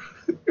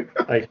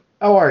 Like,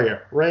 how are you?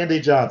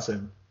 Randy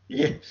Johnson.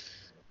 Yeah.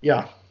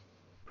 Yeah.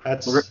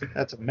 That's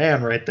a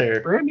man right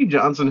there. Randy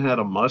Johnson had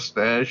a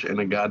mustache and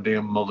a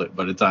goddamn mullet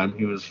by the time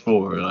he was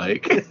 4.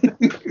 Like,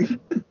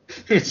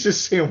 It's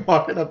just see him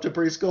walking up to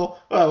preschool.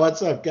 Oh,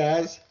 what's up,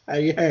 guys? How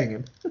you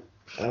hanging?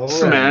 All right.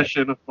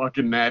 smashing a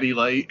fucking natty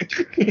light.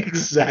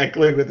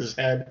 Exactly, with his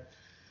head.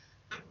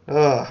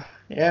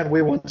 And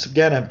we once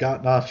again have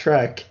gotten off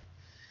track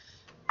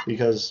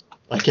because,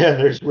 again,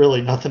 there's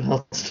really nothing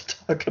else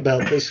to talk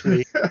about this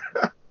week.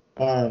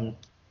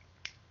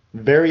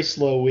 Very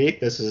slow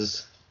week. This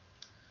is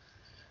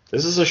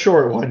a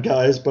short one,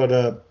 guys,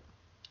 but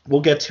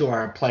we'll get to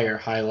our player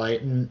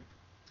highlight. And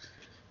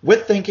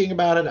with thinking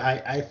about it,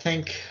 I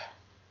think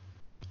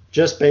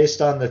just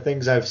based on the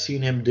things I've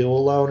seen him do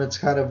alone, it's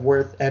kind of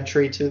worth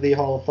entry to the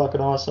Hall of Fucking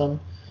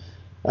Awesome.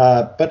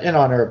 But in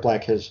honor of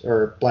Black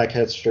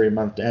History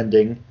Month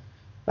ending,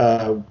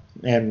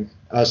 and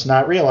us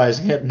not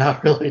realizing it,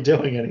 not really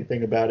doing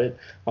anything about it,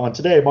 on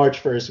today,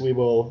 March 1st, we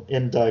will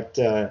induct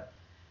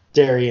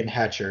Derian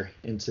Hatcher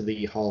into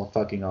the Hall of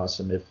Fucking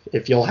Awesome,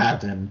 if you'll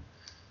have him,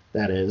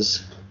 that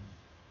is.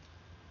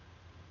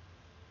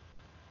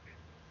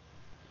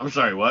 I'm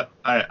sorry, what?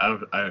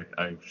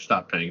 I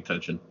stopped paying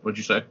attention. What'd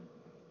you say?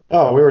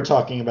 Oh, we were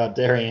talking about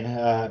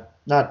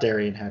not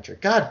Derian Hatcher.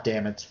 God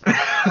damn it.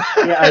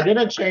 Yeah, I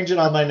didn't change it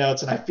on my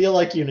notes, and I feel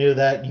like you knew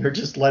that, and you're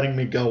just letting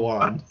me go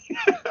on.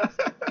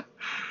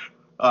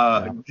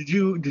 Did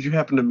you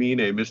happen to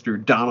mean a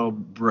Mr.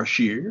 Donald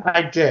Brashear?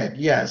 I did,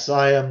 yes.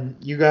 I am.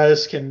 You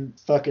guys can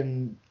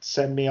fucking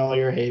send me all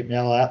your hate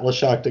mail at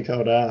LaShock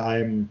Dakota. I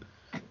am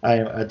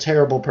a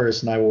terrible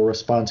person. I will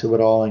respond to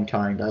it all in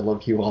kind. I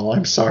love you all.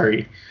 I'm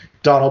sorry,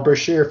 Donald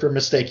Brashear, for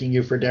mistaking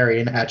you for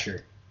Derian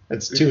Hatcher.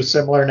 It's two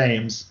similar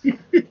names.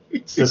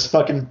 It's this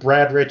fucking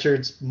Brad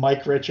Richards,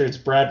 Mike Richards,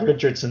 Brad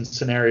Richardson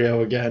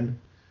scenario again.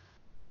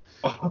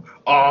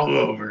 All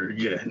over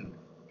again.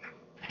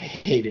 I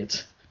hate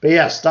it. But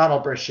yes,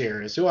 Donald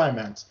Brashear is who I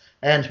meant,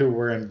 and who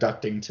we're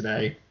inducting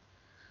today.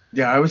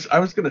 Yeah, I was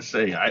gonna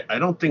say I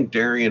don't think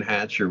Derian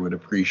Hatcher would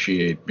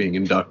appreciate being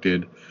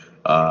inducted,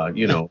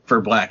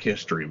 for Black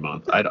History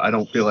Month. I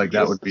don't feel like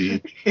that would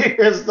be. He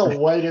is the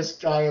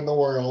whitest guy in the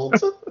world.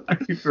 I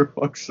mean, for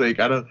fuck's sake,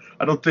 I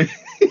don't think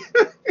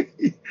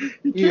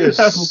He is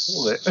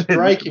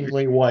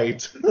strikingly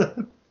white.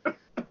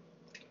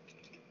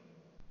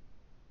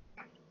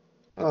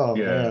 Oh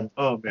yeah. man.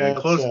 Oh man.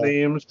 Close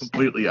names,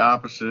 completely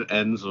opposite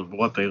ends of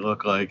what they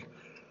look like.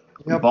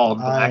 Bald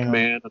black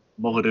man, a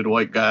mulleted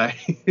white guy.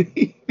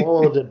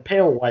 The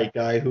pale white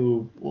guy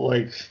who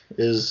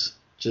is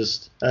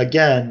just,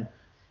 again,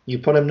 you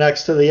put him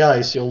next to the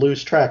ice, you'll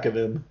lose track of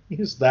him.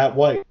 He's that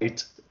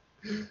white.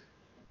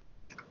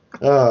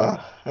 All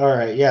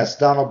right, yes,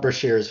 Donald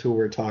Brashear is who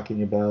we're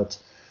talking about.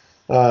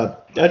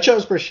 I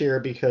chose Brashear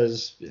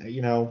because,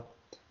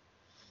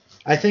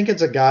 I think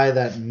it's a guy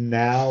that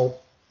now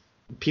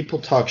people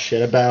talk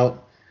shit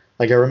about.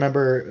 Like, I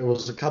remember it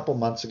was a couple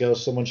months ago,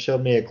 someone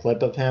showed me a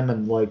clip of him,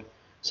 and,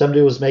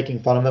 somebody was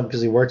making fun of him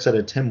because he works at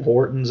a Tim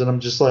Hortons, and I'm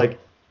just like,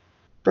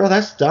 bro,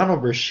 that's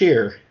Donald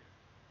Brashear.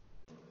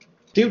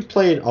 Dude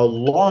played a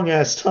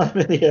long-ass time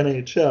in the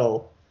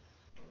NHL.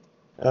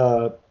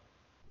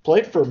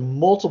 Played for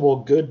multiple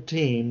good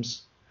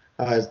teams.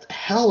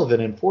 Hell of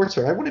an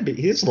enforcer.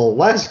 He's the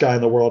last guy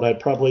in the world I'd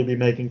probably be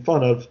making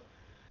fun of,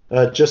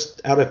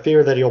 just out of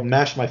fear that he'll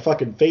mash my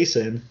fucking face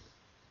in.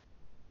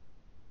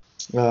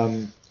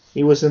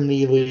 He was in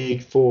the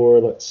league for,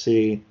 let's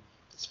see,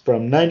 it's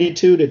from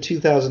 92 to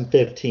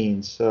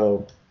 2015,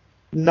 so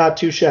not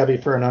too shabby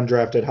for an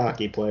undrafted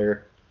hockey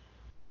player.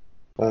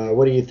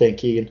 What do you think,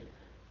 Keegan?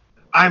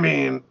 I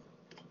mean,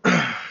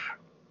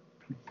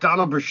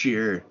 Donald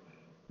Brashear,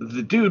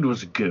 the dude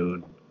was a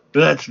goon.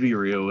 Let's be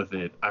real with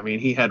it. I mean,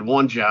 he had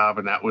one job,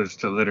 and that was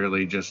to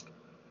literally just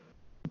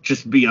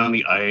be on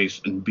the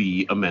ice and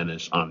be a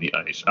menace on the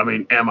ice. I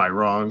mean, am I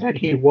wrong? And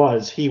he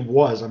was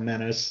a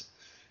menace.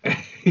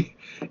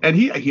 And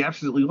he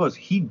absolutely was.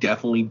 He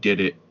definitely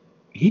did it.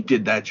 He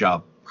did that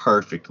job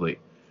perfectly.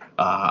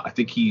 I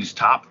think he's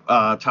top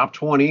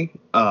 20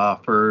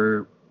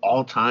 for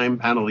all-time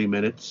penalty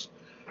minutes.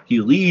 He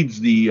leads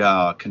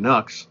the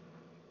Canucks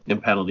in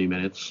penalty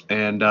minutes,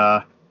 and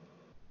I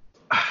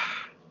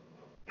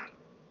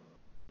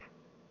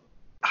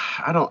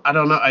don't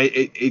know.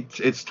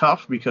 It's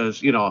tough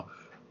because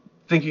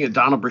thinking of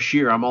Donald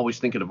Brashear, I'm always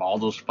thinking of all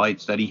those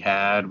fights that he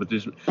had with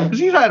his, because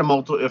he's had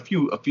a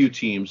few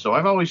teams. So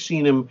I've always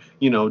seen him,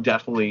 I've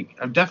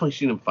definitely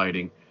seen him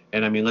fighting.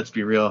 And I mean, let's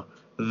be real,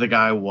 the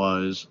guy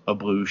was a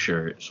blue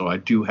shirt, so I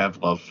do have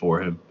love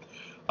for him.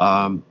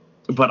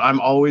 But I'm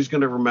always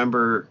going to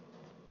remember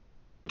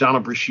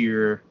Donald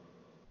Brashear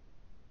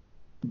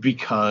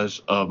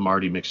because of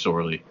Marty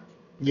McSorley.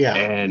 Yeah.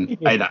 And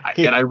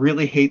I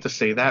really hate to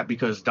say that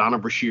because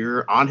Donald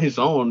Brashear on his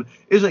own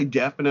is a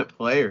definite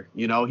player.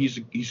 He's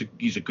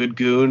a good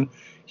goon.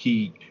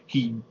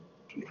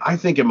 I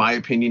think in my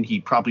opinion he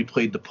probably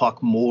played the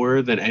puck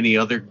more than any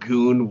other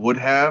goon would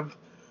have.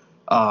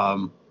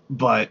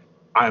 But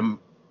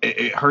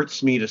it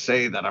hurts me to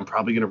say that I'm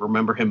probably going to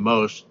remember him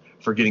most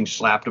for getting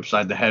slapped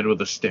upside the head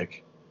with a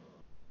stick.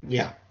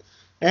 Yeah.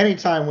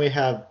 Anytime we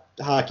have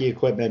hockey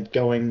equipment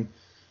going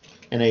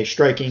in a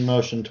striking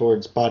motion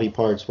towards body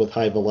parts with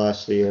high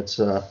velocity, it's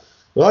we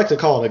like to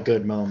call it a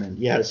good moment.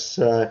 Yes,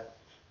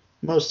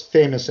 most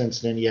famous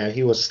incident,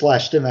 he was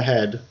slashed in the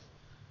head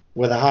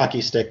with a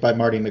hockey stick by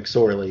Marty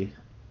McSorley,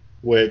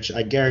 which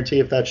I guarantee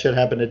if that shit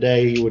happened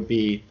today, he would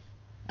be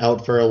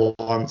out for a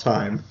long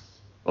time.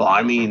 Well,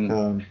 I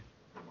mean,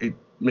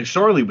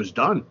 McSorley was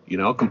done,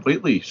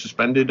 completely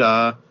suspended.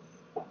 I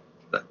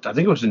think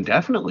it was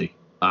indefinitely,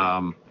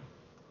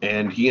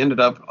 and he ended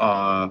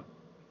up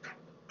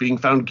being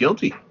found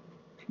guilty.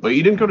 But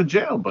he didn't go to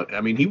jail, but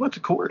I mean, he went to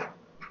court.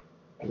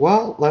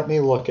 Well, let me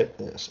look at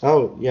this.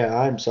 Oh, yeah,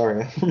 I'm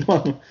sorry.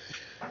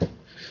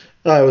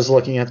 I was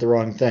looking at the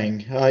wrong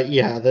thing.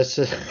 This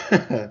is...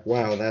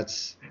 wow,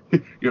 that's...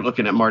 You're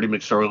looking at Marty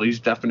McSorley's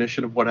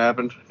definition of what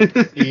happened?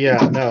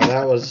 Yeah, no,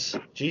 that was...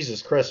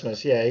 Jesus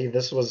Christmas. Yeah,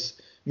 this was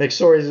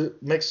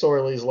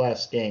McSorley's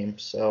last game,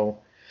 so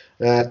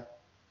that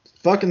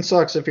fucking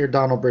sucks if you're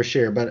Donald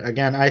Brashear. But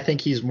again, I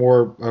think he's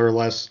more or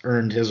less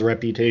earned his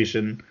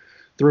reputation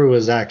through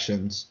his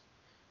actions.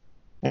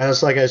 And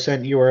it's like I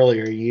said to you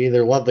earlier, you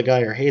either love the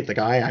guy or hate the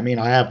guy. I mean,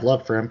 I have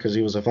love for him because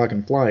he was a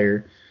fucking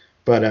flyer,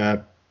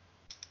 but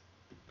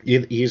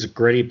he's a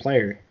gritty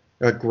player,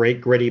 a great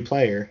gritty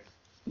player.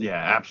 Yeah,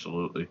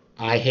 absolutely.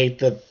 I hate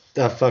the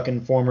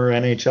fucking former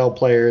NHL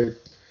player,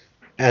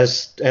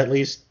 as at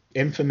least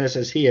infamous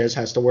as he is,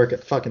 has to work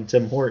at fucking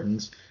Tim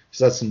Hortons, because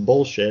that's some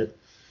bullshit.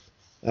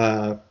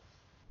 At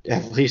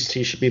least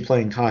he should be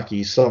playing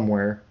hockey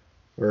somewhere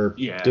or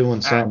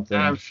doing something.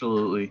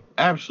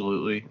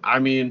 Absolutely. I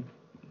mean,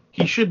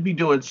 he should be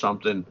doing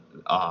something.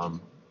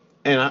 And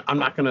I'm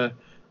not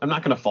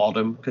gonna fault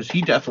him because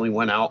he definitely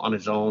went out on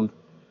his own.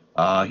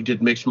 He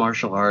did mixed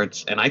martial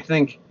arts, and I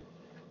think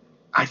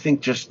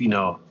just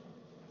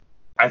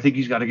I think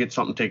he's got to get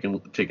something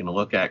taken a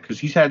look at because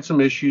he's had some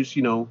issues,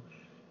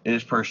 in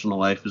his personal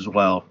life as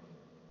well.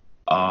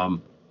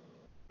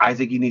 I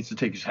think he needs to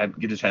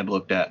get his head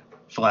looked at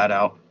flat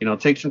out.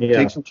 Take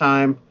some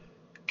time,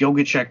 go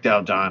get checked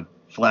out, Don.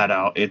 Flat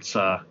out, it's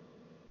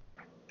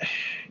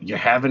you're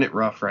having it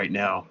rough right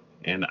now,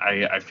 and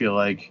I feel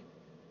like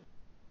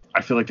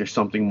there's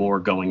something more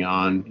going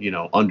on,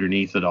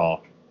 underneath it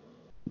all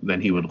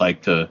than he would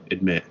like to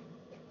admit.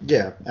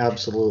 Yeah,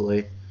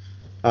 absolutely.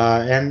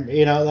 And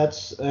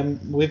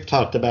we've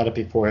talked about it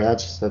before.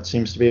 That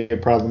seems to be a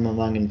problem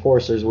among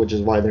enforcers, which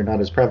is why they're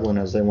not as prevalent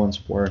as they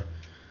once were.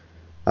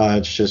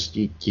 It's just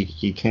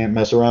you can't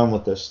mess around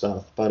with this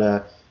stuff.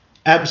 But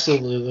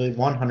absolutely,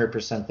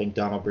 100% think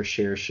Donald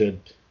Brashear should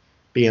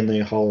be in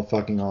the Hall of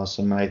fucking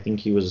Awesome. I think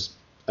he was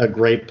a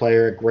great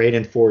player, a great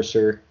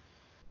enforcer.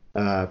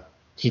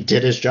 He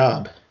did his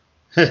job.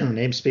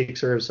 Name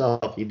speaks for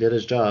himself. He did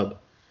his job.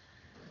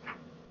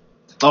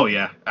 Oh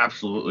yeah,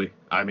 absolutely.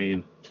 I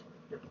mean,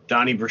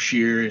 Donnie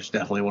Brashear is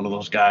definitely one of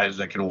those guys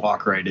that can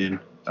walk right in.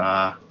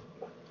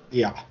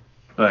 Yeah.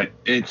 But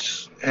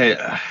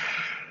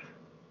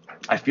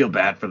I feel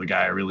bad for the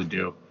guy. I really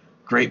do.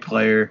 Great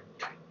player,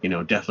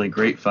 definitely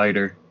great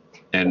fighter,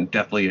 and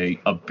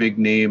definitely a big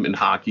name in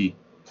hockey.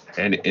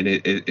 And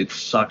it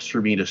sucks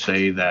for me to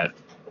say that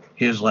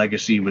his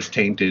legacy was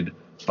tainted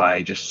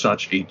by just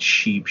such a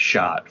cheap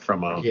shot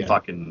from a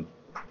fucking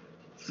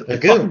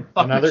goon.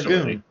 Fuck Another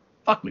McSorley. goon.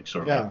 Fuck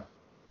McSorley. Yeah.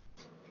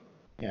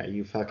 Yeah,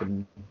 you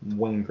fucking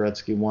Wayne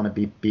Gretzky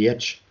wannabe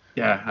bitch.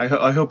 Yeah,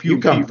 I hope you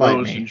come Pete fight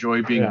Rose me.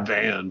 enjoy being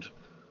banned.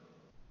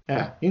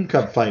 Yeah, you can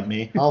come fight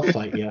me. I'll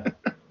fight you.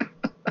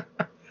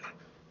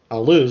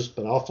 I'll lose,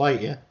 but I'll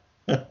fight you.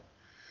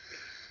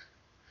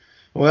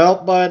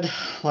 Well, bud,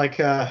 like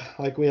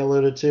we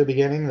alluded to at the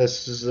beginning,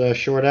 this is a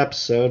short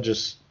episode,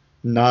 just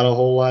not a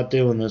whole lot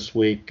doing this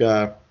week.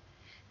 But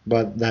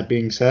that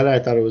being said, I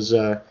thought it was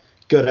a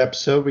good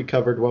episode. We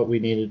covered what we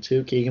needed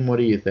to. Keegan, what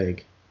do you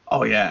think?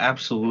 Oh yeah,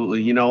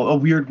 absolutely. A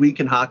weird week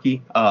in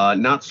hockey.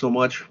 Not so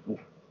much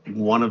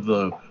one of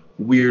the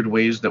weird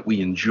ways that we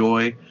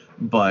enjoy,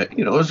 but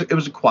it was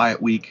a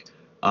quiet week.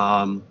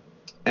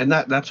 and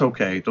that's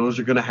okay. Those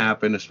are going to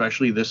happen,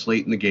 especially this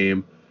late in the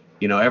game.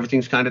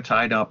 Everything's kind of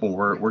tied up, and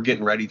we're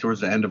getting ready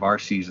towards the end of our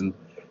season,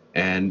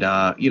 and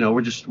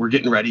we're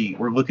getting ready.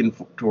 We're looking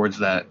towards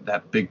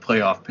that big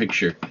playoff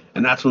picture,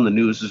 and that's when the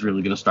news is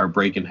really going to start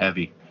breaking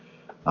heavy.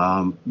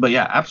 But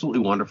yeah,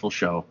 absolutely wonderful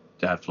show,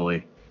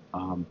 definitely.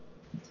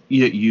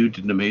 You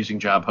did an amazing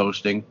job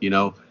hosting.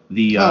 Well,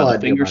 The I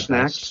do finger my best.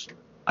 snacks.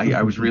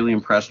 I was really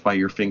impressed by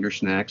your finger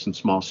snacks and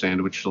small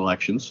sandwich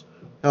selections.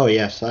 Oh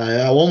yes,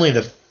 only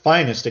the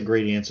finest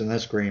ingredients in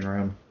this green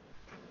room.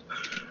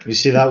 You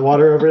see that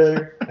water over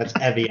there? That's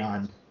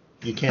Evian.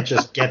 You can't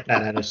just get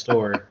that at a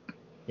store.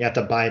 You have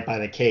to buy it by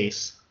the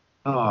case.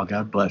 Oh,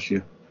 God bless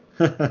you.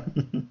 All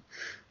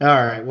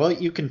right. Well,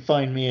 you can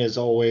find me as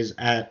always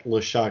at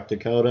LeShock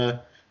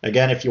Dakota.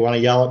 Again, if you want to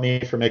yell at me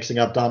for mixing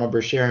up Donald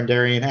Brashear and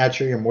Darian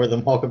Hatcher, you're more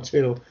than welcome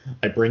to.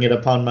 I bring it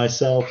upon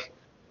myself.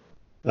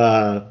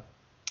 Uh,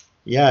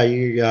 yeah,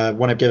 you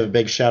want to give a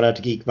big shout out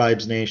to Geek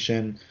Vibes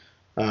Nation.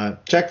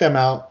 Check them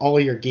out. All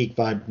your geek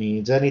vibe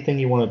needs, anything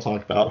you want to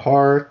talk about,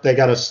 horror, they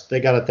got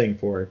a thing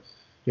for it.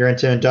 You're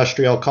into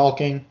industrial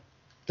caulking,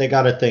 they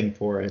got a thing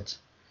for it.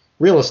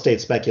 Real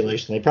estate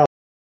speculation, they probably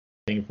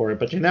have a thing for it,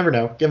 but you never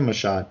know. Give them a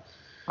shot.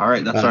 All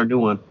right, that's Uh, our new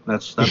one.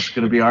 That's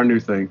going to be our new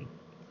thing.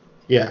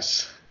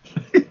 yes,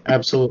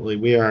 absolutely.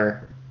 We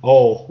are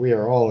all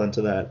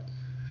into that.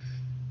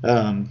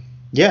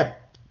 Yeah,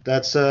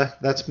 that's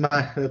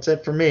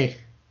it for me.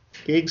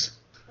 Geeks.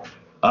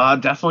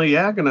 Definitely,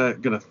 yeah.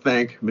 Gonna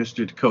thank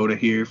Mr. Dakota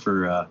here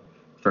for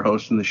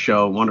hosting the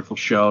show. Wonderful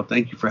show.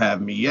 Thank you for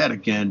having me yet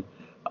again.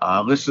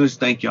 Listeners,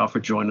 thank y'all for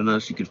joining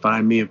us. You can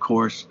find me, of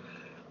course,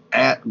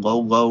 at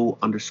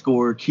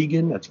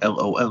Lolo_Keegan. That's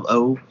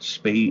LOLO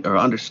space or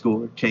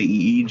underscore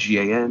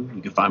KEEGAN.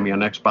 You can find me on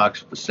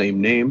Xbox with the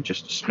same name,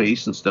 just a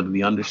space instead of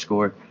the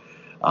underscore.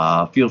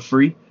 Feel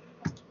free,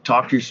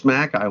 talk your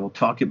smack. I will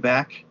talk it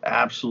back,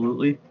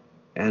 absolutely.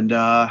 And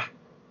I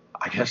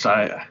guess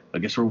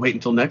we're waiting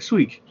until next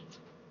week.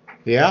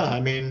 Yeah, I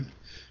mean,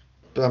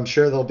 I'm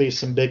sure there'll be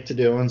some big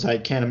to-do-ins. I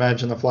can't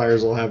imagine the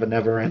Flyers will have a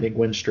never-ending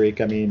win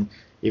streak. I mean,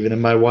 even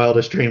in my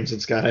wildest dreams,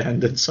 it's got to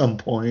end at some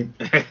point.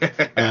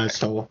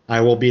 So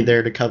I will be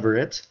there to cover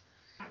it.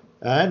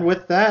 And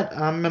with that,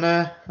 I'm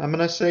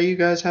gonna say you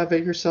guys have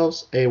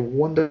yourselves a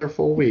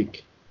wonderful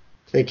week.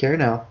 Take care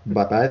now.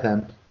 Bye bye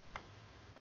then.